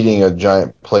eating a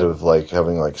giant plate of like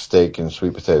having like steak and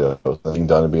sweet potatoes, and being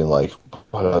done and being like,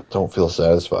 but I don't feel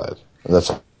satisfied, and that's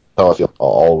how I feel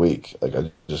all week. Like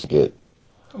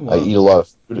Oh, I wow. eat a lot of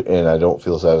food and I don't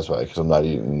feel satisfied because I'm not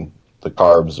eating the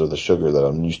carbs or the sugar that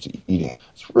I'm used to eating.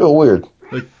 It's real weird.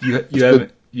 Like It's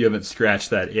good. you haven't scratched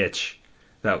that itch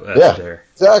that's Yeah, there.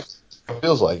 exactly. It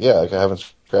feels like like I haven't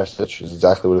scratched the itch. It's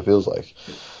exactly what it feels like.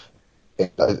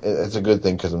 It's a good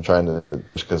thing because I'm trying to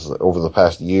because over the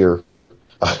past year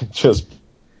I just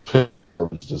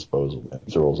garbage disposal, man,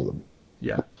 zeros of them,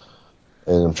 Yeah.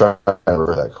 and I'm trying to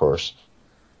reverse that course.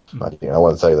 Mhm. I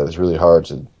want to tell you that it's really hard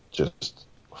to just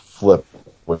flip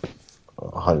with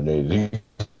 180.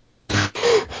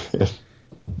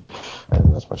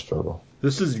 And that's my struggle.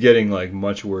 This is getting like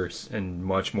much worse and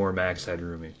much more Max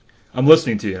headroomy. I'm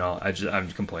listening to you and all. I'm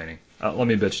just complaining. Let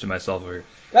me bitch to myself over here.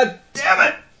 God damn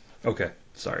it! Okay,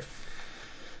 sorry.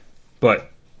 But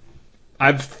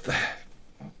I've.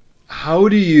 How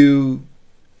do you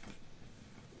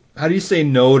say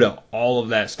no to all of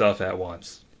that stuff at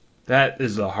once? That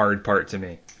is the hard part to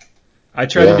me. I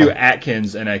tried to do Yeah,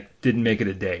 Atkins and I didn't make it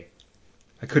a day.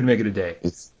 I couldn't make it a day.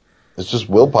 it's it's just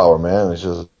willpower, man. It's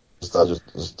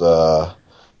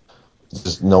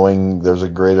just knowing there's a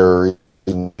greater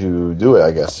reason to do it.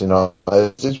 I guess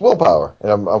it's willpower,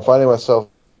 and I'm finding myself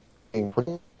being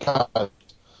pretty kind.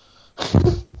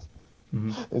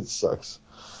 Mm-hmm. It sucks.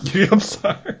 I'm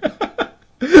sorry.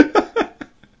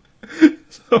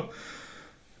 So,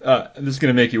 this is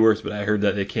gonna make you worse, but I heard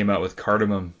that they came out with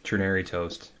cardamom ternary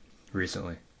toast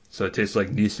recently. So it tastes like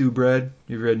nisu bread.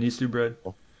 You ever had nisu bread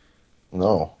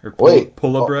No, or wait.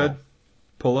 pulla bread? Oh,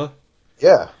 Pulla.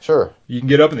 yeah, sure. You can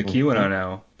get up in the Hmm. Keweenaw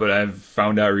now, but I've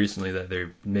found out recently that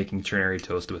they're making ternary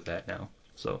toast with that now.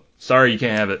 So sorry you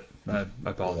can't have it. I Yeah,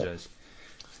 apologize.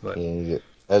 But can't eat it.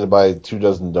 I had to buy 2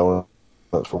 dozen donuts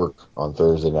for work on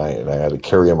Thursday night, and I had to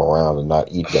carry them around and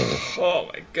not eat any. oh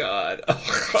my god.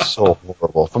 So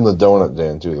horrible. From the donut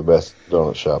den too, the best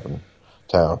donut shop in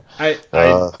town. I I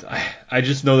Uh, I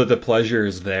just know that the pleasure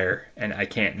is there, and I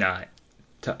can't not.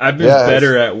 I've been yeah,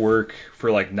 better at work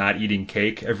for like not eating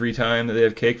cake every time that they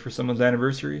have cake for someone's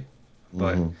anniversary,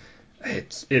 but hmm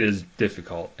it is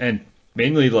difficult, and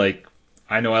mainly like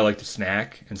I know I like to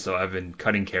snack, and so I've been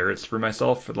cutting carrots for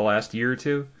myself for the last year or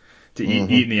two to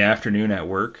eat in the afternoon at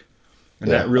work,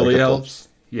 and that yeah, that really gets old. helps.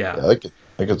 Yeah, Yeah,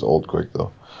 that gets old quick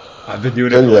though. I've been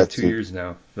doing it I for do like that two too. years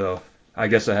now, though. I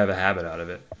guess I have a habit out of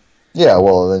it. Yeah,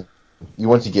 well, then you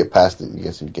once you get past it, I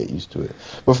guess you get used to it.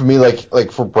 But for me,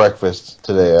 like for breakfast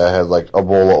today, I had like a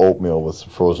bowl of oatmeal with some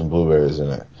frozen blueberries in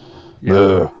it. Yeah,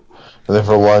 Ugh. And then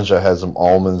for lunch, I had some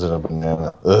almonds and a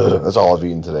banana. Ugh. That's all I've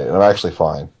eaten today, and I'm actually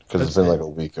fine because it's that's been like a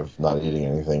week of not eating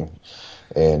anything,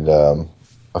 and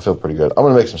I feel pretty good. I'm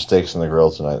gonna make some steaks in the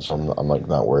grill tonight, so I'm like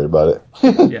not worried about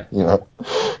it. yeah. you know?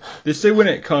 They say when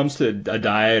it comes to a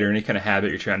diet or any kind of habit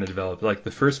you're trying to develop, like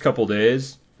the first couple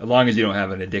days, as long as you don't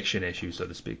have an addiction issue, so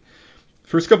to speak,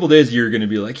 first couple days you're going to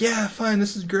be like, yeah, fine,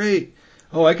 this is great.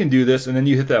 Oh, I can do this. And then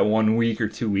you hit that 1 week or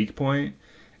 2 week point,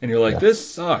 and you're like, Yeah.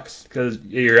 this sucks because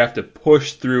you have to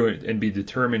push through it and be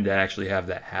determined to actually have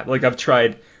that habit. Like I've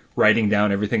tried writing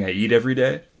down everything I eat every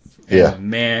day, Yeah. and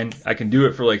man, I can do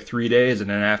it for like 3 days, and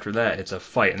then after that, it's a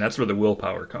fight, and that's where the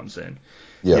willpower comes in.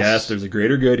 Yes, Yes. there's a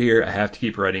greater good here. I have to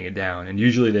keep writing it down. And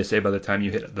usually they say by the time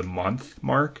you hit the month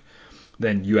mark,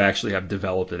 then you actually have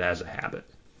developed it as a habit.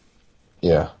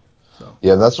 Yeah. So,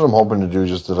 Yeah. That's what I'm hoping to do.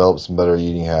 Just develop some better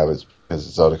eating habits because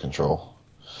it's out of control.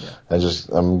 yeah.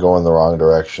 I'm going the wrong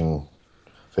direction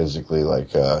physically.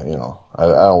 Like, I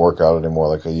don't work out anymore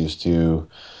like I used to.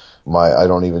 I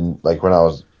don't even like when I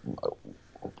was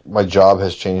my job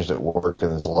has changed at work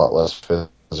and it's a lot less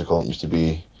physical than it used to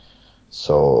be.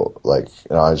 So like,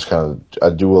 I just kind of I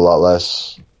do a lot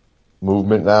less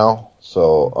movement now.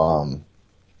 So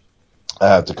I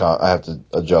have to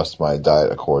adjust my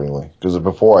diet accordingly because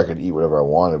before I could eat whatever I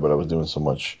wanted, but I was doing so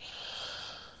much,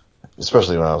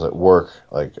 especially when I was at work.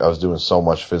 Like I was doing so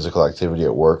much physical activity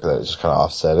at work that it just kind of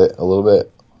offset it a little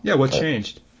bit. Yeah, what Like,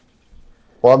 changed?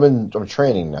 well, I'm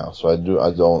training now, so I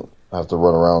don't have to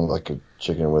run around like a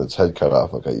chicken with its head cut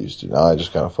off like I used to. Now I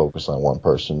just kind of focus on one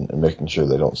person and making sure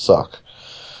they don't suck.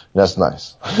 And that's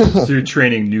nice. So you're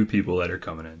training new people that are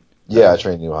coming in. Yeah, I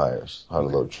train new hires how to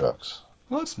Okay. load trucks.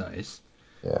 Well, that's nice.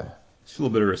 Yeah. It's a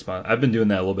little bit of response. I've been doing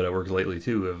that a little bit at work lately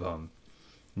too, of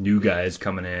new guys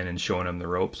coming in and showing them the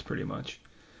ropes, pretty much.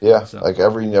 Yeah, So like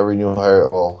every new hire,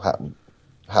 well,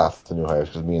 half the new hires,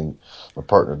 because me and my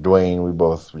partner Dwayne, we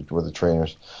were the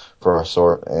trainers for our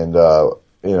sort, and so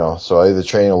I either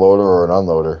train a loader or an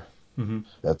unloader. hmm And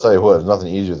I'll tell you what, there's nothing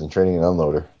easier than training an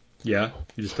unloader. yeah,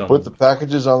 you just tell Put the them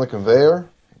packages on the conveyor,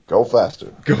 go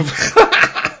faster. go.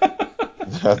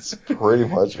 That's pretty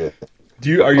much it.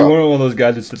 Are you Well, one of those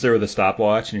guys that sits there with a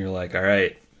stopwatch and you're like, all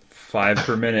right, 5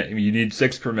 per minute. I mean, you need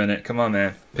 6 per minute. Come on,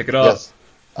 man, pick it up. yes.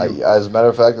 You. As a matter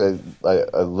of fact,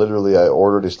 I literally I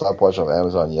ordered a stopwatch on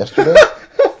Amazon yesterday,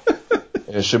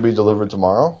 and it should be delivered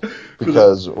tomorrow For the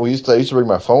because I used to bring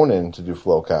my phone in to do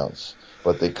flow counts,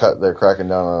 but they're cracking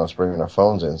down on us bringing our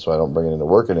phones in, so I don't bring it into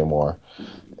work anymore.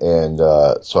 And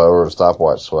so I ordered a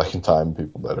stopwatch so I can time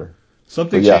people better.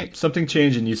 But yeah, something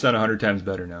changed and you sound 100 times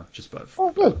better now. Just about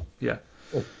oh good, yeah.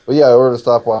 good. But yeah, I ordered a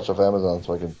stopwatch off Amazon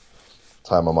so I can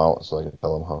time them out, so I can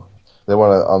tell them how they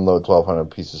want to unload 1,200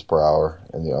 pieces per hour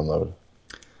in the unload.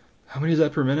 How many is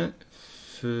that per minute?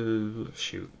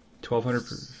 Shoot, 1,200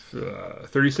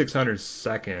 3,600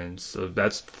 seconds. So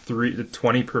that's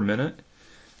 20 per minute.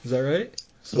 Is that right?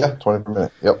 Yeah, So 20 per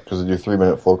minute. Yep, because they do 3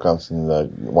 minute flow counts and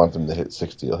want them to hit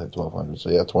 60, they'll hit 1,200. So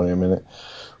yeah, 20 a minute,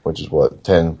 which is what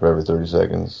 10 for every 30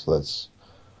 seconds. So that's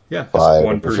yeah, that's five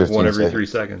one every per one 15 every three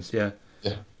seconds. seconds. Yeah.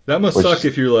 Yeah, That must which suck is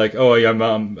if you're like, oh yeah, I'm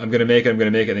gonna make it, I'm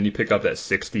gonna make it, and then you pick up that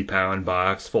 60 pound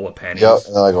box full of yep. pennies.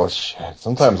 And then I go shit.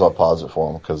 Sometimes I'll pause it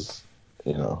for them because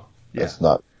you know Yeah, that's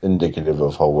not indicative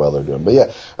of how well they're doing. But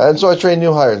yeah, and so I train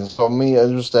new hires. And so me,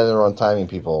 I'm just standing around timing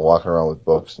people and walking around with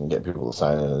books and getting people to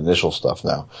sign in initial stuff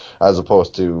now, as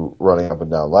opposed to running up and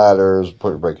down ladders,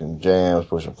 breaking jams,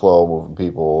 pushing flow, moving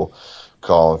people,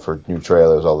 calling for new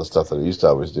trailers, all the stuff that I used to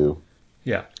always do.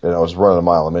 yeah. And I was running a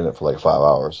mile a minute for like 5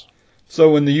 hours.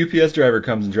 So when the UPS driver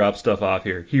comes and drops stuff off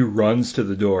here, he runs to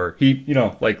the door. He,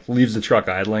 like leaves the truck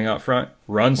idling out front,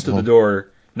 runs to the hmm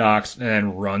door, knocks, and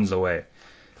then runs away.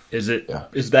 Yeah.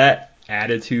 Is that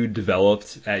attitude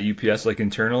developed at UPS like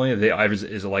internally? Is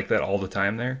it like that all the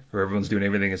time there, where everyone's doing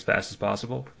everything as fast as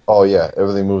possible? Oh yeah,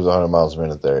 everything moves 100 miles a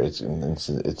minute there. It's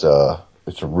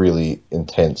a really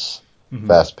intense, hmm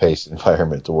fast-paced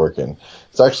environment to work in.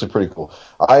 It's actually pretty cool.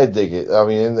 I dig it. I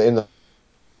mean, in the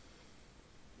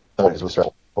mornings it was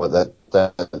stressful, but that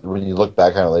that when you look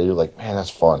back on it later, you're like, man, that's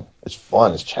fun. It's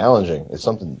fun. It's challenging. It's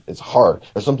something. It's hard.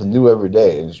 There's something new every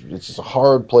day. It's just a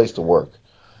hard place to work.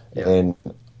 Yeah. And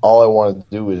all I want to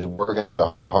do is work at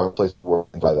a hard place to work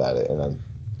and try at it. And I'm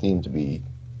deemed to be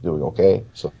doing okay.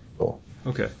 So,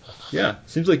 Okay. Yeah.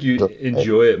 Seems like you hey,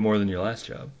 enjoy it more than your last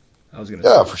job. I was gonna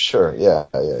yeah, say. for sure. Yeah,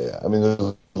 yeah, yeah. I mean,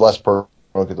 there's less per. I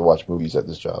don't get to watch movies at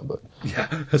this job, but Yeah,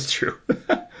 that's true.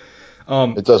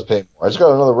 um, it does pay more. I just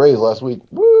got another raise last week.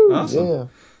 Woo! awesome. Yeah.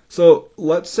 So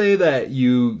let's say that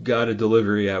you got a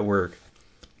delivery at work,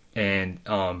 and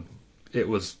it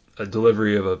was a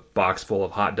delivery of a box full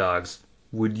of hot dogs.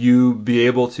 Would you be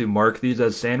able to mark these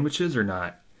as sandwiches or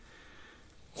not?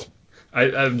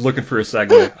 I'm looking for a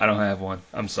segue. I don't have one.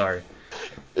 I'm sorry.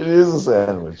 It is a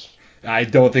sandwich. I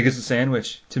don't think it's a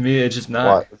sandwich. To me, it's just not.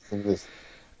 Why? What do you think it is?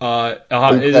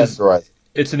 What do you It is. categorize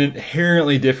It's an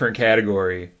inherently different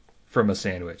category from a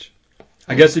sandwich.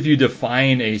 I it? guess if you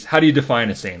define how do you define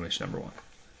a sandwich? Number one.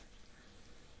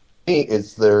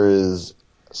 It's there is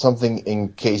something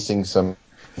encasing some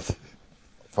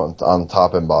on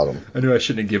top and bottom. I knew I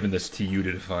shouldn't have given this to you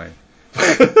to define.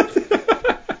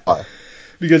 Why?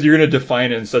 Because you're going to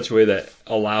define it in such a way that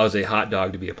allows a hot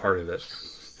dog to be a part of it.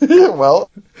 Well,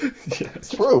 Yeah. it's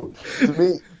true. To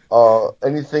me,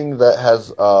 anything that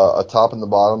has a top and the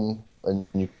bottom and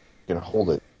you can hold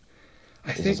it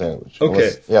I is a think sandwich.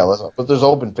 okay. But there's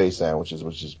open face sandwiches,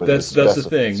 but it's That's the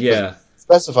thing. Yeah.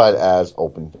 specified as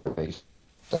open face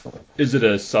sandwich. Is it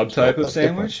a So subtype of that's different.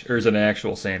 sandwich or is it an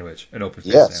actual sandwich, an open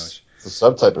face Yes, sandwich? it's a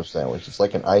subtype of sandwich. It's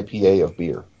like an IPA of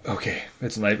beer. Okay,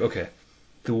 it's like okay.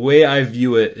 The way I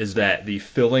view it is that the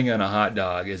filling on a hot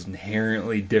dog is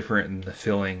inherently different than the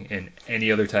filling in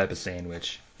any other type of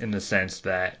sandwich in the sense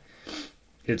that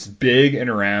it's big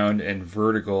and round and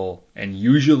vertical, and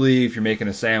usually if you're making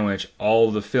a sandwich, all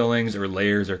of the fillings or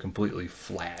layers are completely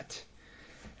flat.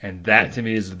 And that to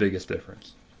me is the biggest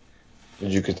difference.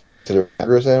 Did you consider a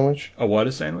hamburger sandwich? A what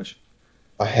a sandwich?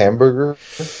 A hamburger?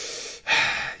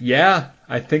 Yeah,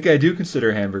 I think I do consider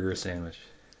a hamburger a sandwich.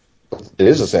 It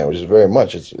is a Cause sandwich. It's very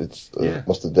much. It's yeah,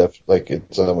 almost a like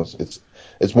it's almost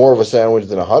it's more of a sandwich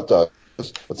than a hot dog.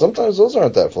 But sometimes those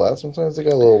aren't that flat. Sometimes they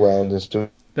got a little roundness to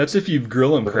that's if you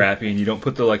grill them it. crappy and you don't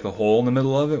put the hole in the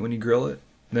middle of it when you grill it.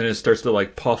 Then it starts to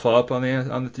like puff up on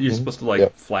the. You're supposed to Yeah.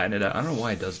 like flatten it out. I don't know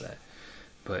why it does that,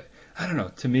 but I don't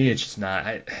know. To me, it's just not.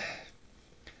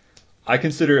 I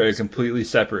consider it a completely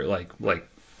separate like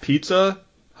pizza,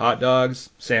 hot dogs,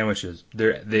 sandwiches.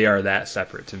 They are that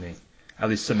separate to me, at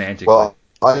least semantically. Well,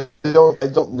 I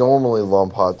don't normally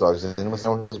lump hot dogs into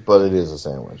sandwiches, but it is a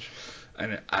sandwich.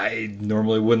 And I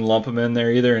normally wouldn't lump them in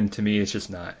there either, and to me, it's just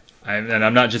not. And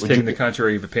I'm not just Would taking the you?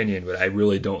 contrary of opinion, but I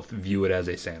really don't view it as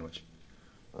a sandwich.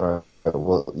 All right.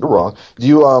 Well, you're wrong. Do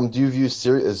you view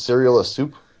cereal as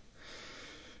soup?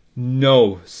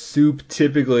 No, soup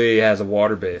typically has a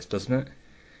water base, doesn't it?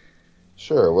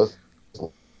 Sure.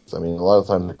 I mean, a lot of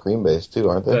times they're cream based too,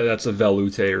 aren't they? That's a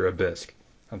veloute or a bisque.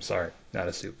 I'm sorry, not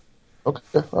a soup. Okay,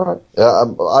 all right. Yeah,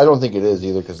 I don't think it is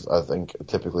either because I think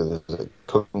typically there's a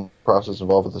cooking process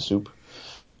involved with the soup,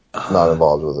 not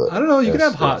involved with it. I don't know. You can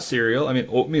have hot It's cereal. I mean,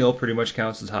 oatmeal pretty much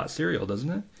counts as hot cereal, doesn't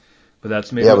it? But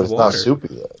that's made yeah, with but it's not water. soupy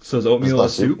though. So is It's oatmeal a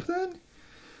not soup soupy. then?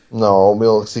 No,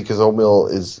 oatmeal. See, because oatmeal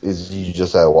is you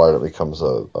just add water, it becomes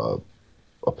a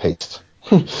paste.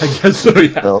 I guess so, You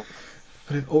yeah. know,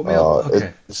 But in oatmeal,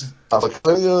 okay. it's not like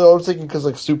I was thinking because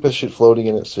like soup has shit floating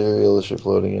in it, cereal has shit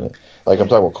floating in it. Like I'm Yeah.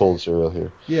 talking about cold cereal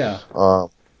here. Yeah. Um,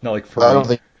 Not like but I don't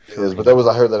think it is. But Farina.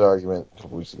 I heard that argument a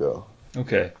couple weeks ago.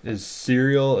 Okay. Is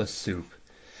cereal a soup?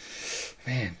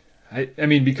 Man. I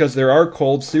mean, because there are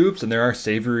cold soups and there are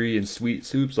savory and sweet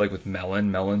soups, like with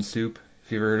melon soup.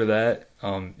 If you've ever heard of that,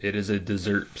 it is a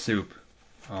dessert soup.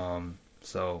 And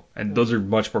those are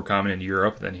much more common in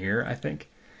Europe than here, I think.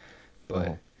 But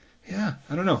Mhm. yeah,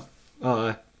 I don't know.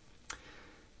 Uh,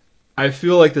 I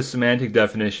feel like the semantic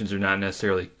definitions are not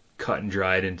necessarily cut and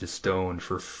dried into stone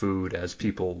for food as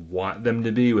people want them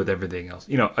to be with everything else.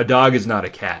 You know, a dog is not a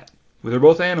cat. They're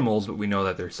both animals, but we know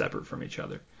that they're separate from each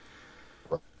other.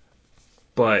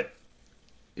 But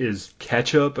is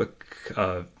ketchup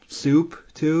a soup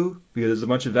too? Because there's a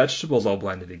bunch of vegetables all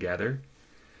blended together,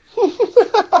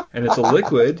 and it's a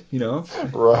liquid. You know.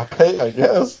 Right, I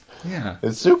guess. Yeah,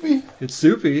 It's soupy. it's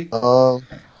soupy. Um,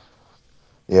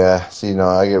 yeah. See, no,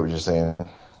 I get what you're saying.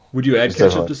 Would you add It's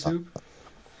ketchup definitely. to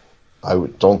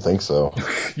soup? Don't think so.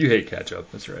 You hate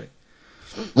ketchup. That's right.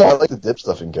 No, I like to dip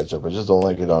stuff in ketchup. I just don't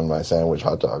like it on my sandwich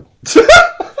hot dog.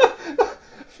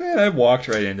 Man, I walked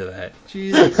right into that.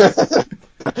 Jesus.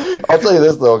 I'll tell you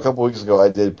this though. A couple weeks ago, I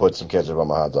did put some ketchup on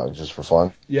my hot dog just for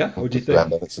fun. Yeah, what'd you I haven't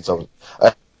think? done it since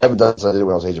I haven't done it since I did it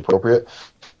when I was age appropriate.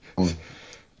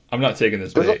 I'm not taking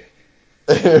this It was, bait.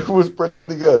 it was pretty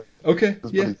good. Okay, It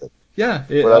was yeah, pretty good. yeah.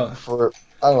 But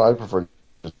I don't know, I prefer.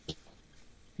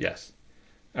 Yes.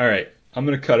 All right, I'm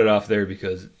gonna cut it off there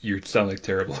because you sound like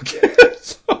terrible again.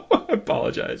 So I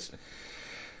apologize.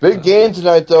 Big game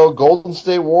tonight, though. Golden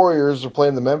State Warriors are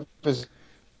playing the Memphis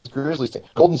Grizzlies.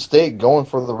 Golden State going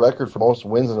for the record for most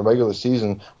wins in the regular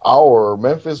season. Our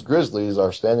Memphis Grizzlies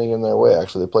are standing in their way.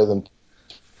 Actually, they play them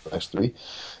next three.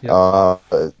 Yep.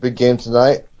 Big game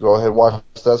tonight. Go ahead and watch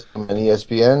that on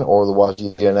ESPN or the Watch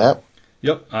ESPN app.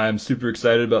 Yep. I'm super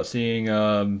excited about seeing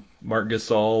Mark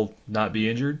Gasol not be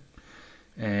injured.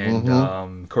 And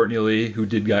Mm-hmm. Courtney Lee, who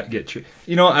did get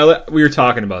we were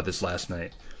talking about this last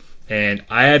night, and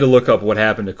I had to look up what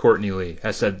happened to Courtney Lee.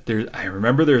 I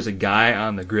remember there's a guy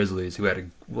on the Grizzlies who had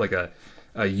a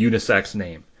unisex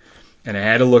name, and I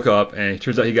had to look up, and it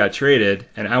turns out he got traded.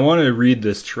 And I want to read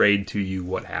this trade to you,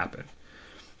 what happened,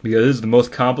 because this is the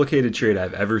most complicated trade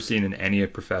I've ever seen in any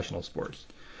of professional sports.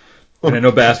 And I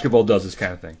know basketball does this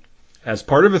kind of thing. As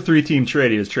part of a three-team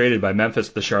trade, he was traded by Memphis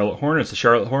to the Charlotte Hornets. The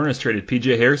Charlotte Hornets traded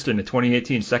P.J. Hairston, a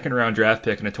 2018 second-round draft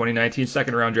pick, and a 2019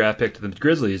 second-round draft pick to the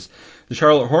Grizzlies. The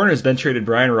Charlotte Hornets then traded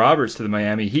Brian Roberts to the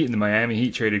Miami Heat, and the Miami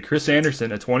Heat traded Chris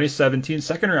Anderson, a 2017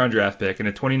 second-round draft pick, and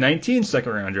a 2019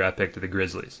 second-round draft pick to the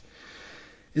Grizzlies.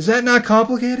 Is that not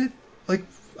complicated? Like,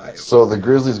 So the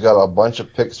Grizzlies got a bunch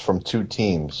of picks from two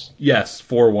teams yes,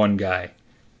 for one guy.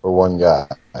 for one guy.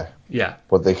 Yeah.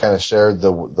 But they kind of shared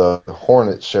the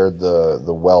Hornets shared the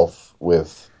wealth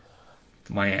with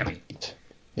Miami. yeah.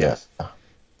 Yes.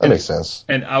 That makes sense.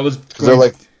 And Because they're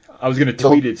like, I was going to so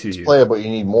tweet it to let's you. play it, but you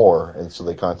need more, and so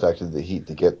they contacted the Heat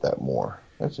to get that more.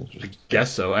 That's I interesting.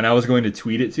 guess so. And I was going to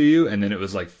tweet it to you, and then it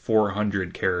was like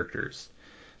 400 characters.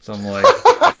 So I'm like,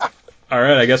 all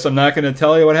right, I guess I'm not going to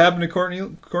tell you what happened to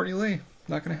Courtney Lee.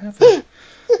 Not going to happen.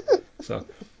 So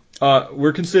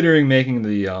we're considering making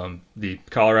the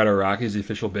Colorado Rockies the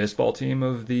official baseball team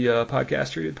of the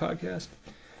Podcast Treated podcast.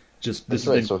 Just this That's is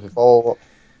right. in So if you follow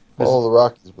this the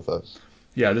Rockies with us,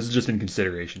 yeah, this is just in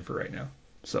consideration for right now.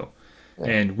 So, yeah.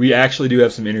 and we actually do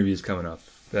have some interviews coming up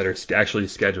that are actually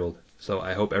scheduled. So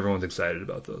I hope everyone's excited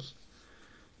about those.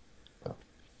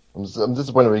 I'm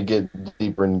disappointed we get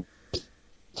deeper in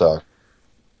talk.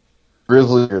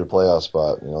 Grizzlies are the playoff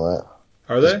spot. You know that,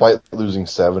 Are they? despite losing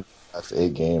 7 last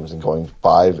 8 games and going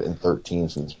 5-13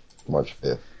 since March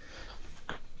 5th.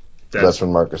 That's That's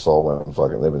when Marc Gasol went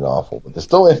fucking. They've been awful, but they're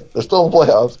still in. They're still in the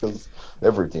playoffs because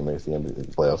every team makes the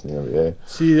playoffs in the NBA.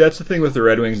 See, that's the thing with the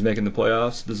Red Wings making the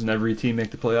playoffs. Doesn't every team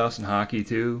make the playoffs in hockey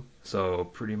too? So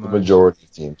pretty The much. majority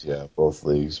of teams, yeah, both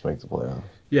leagues make the playoffs.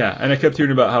 Yeah, and I kept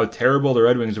hearing about how terrible the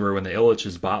Red Wings were when the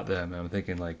Illiches bought them. And I'm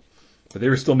thinking like, but they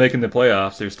were still making the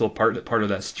playoffs. They were still part of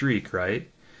that streak, right?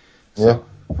 Yeah, So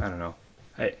I don't know.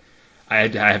 I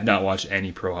have not watched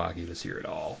any pro hockey this year at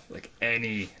all, like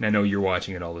any. And I know you're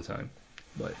watching it all the time,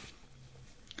 but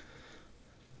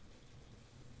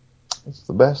it's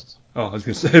the best. oh, I was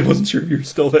gonna say I wasn't sure if you were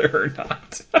still there or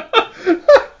not.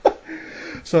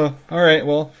 So all right,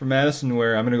 well, from Madison,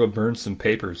 where I'm gonna go burn some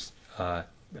papers. Right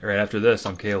after this,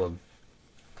 I'm Caleb.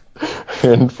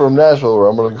 And from Nashville, where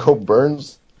I'm gonna go burn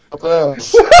something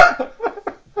else.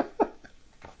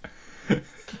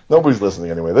 Nobody's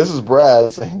listening anyway. This is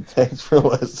Brad saying thanks for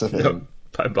Yep. listening.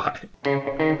 Bye bye.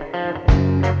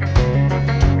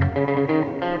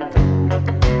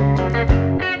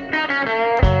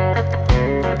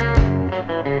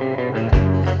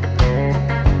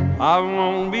 I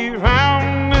won't be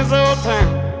round this old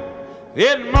town,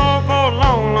 getting more for a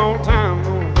long, long time.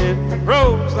 Gonna hit the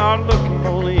road, start looking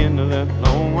for the end of that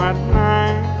long white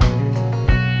line.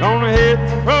 Gonna hit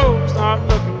the road, start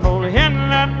looking for the end of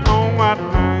that long white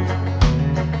line.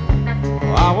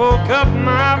 Well, I woke up,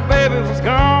 my baby was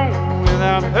gone.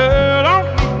 Without her, don't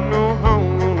need no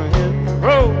home. Gonna hit the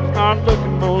road, start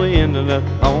looking for the end of that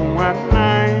long white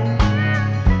line.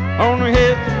 Gonna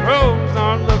hit the road,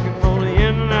 start looking for the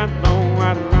end of that long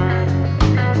white line.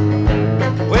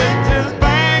 Went to the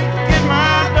bank to get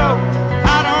my dough.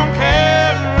 I don't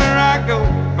care where I go.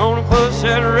 Gonna push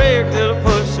that rig till I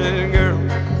push that girl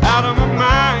out of my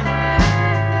mind.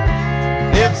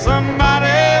 If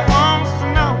somebody wants to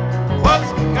know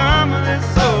what's become of this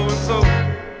so-and-so,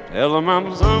 tell them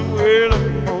I'm somewhere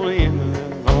looking for the end of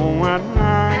that long white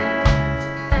line.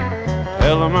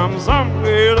 Tell them I'm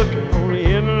somewhere looking for the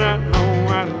end of that long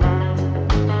white line.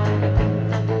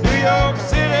 New York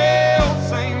City, old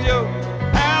St. Joe,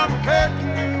 Albuquerque,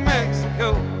 New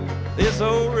Mexico. This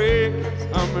old rig is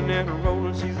humming and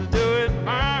rolling, she's doing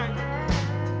fine.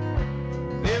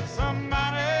 If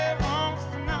somebody wants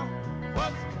to know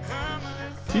what's become of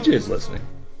this TJ's listening.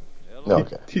 No,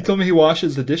 okay. He told me he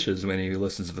washes the dishes when he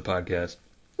listens to the podcast.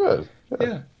 Good.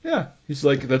 Yeah. He's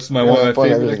like, that's You're one gonna of have my fun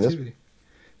favorite editing this. activity.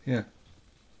 Yeah.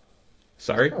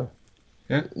 Sorry? Sure.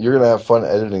 Yeah. You're gonna have fun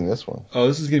editing this one. Oh,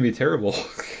 this is gonna be terrible.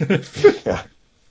 Yeah.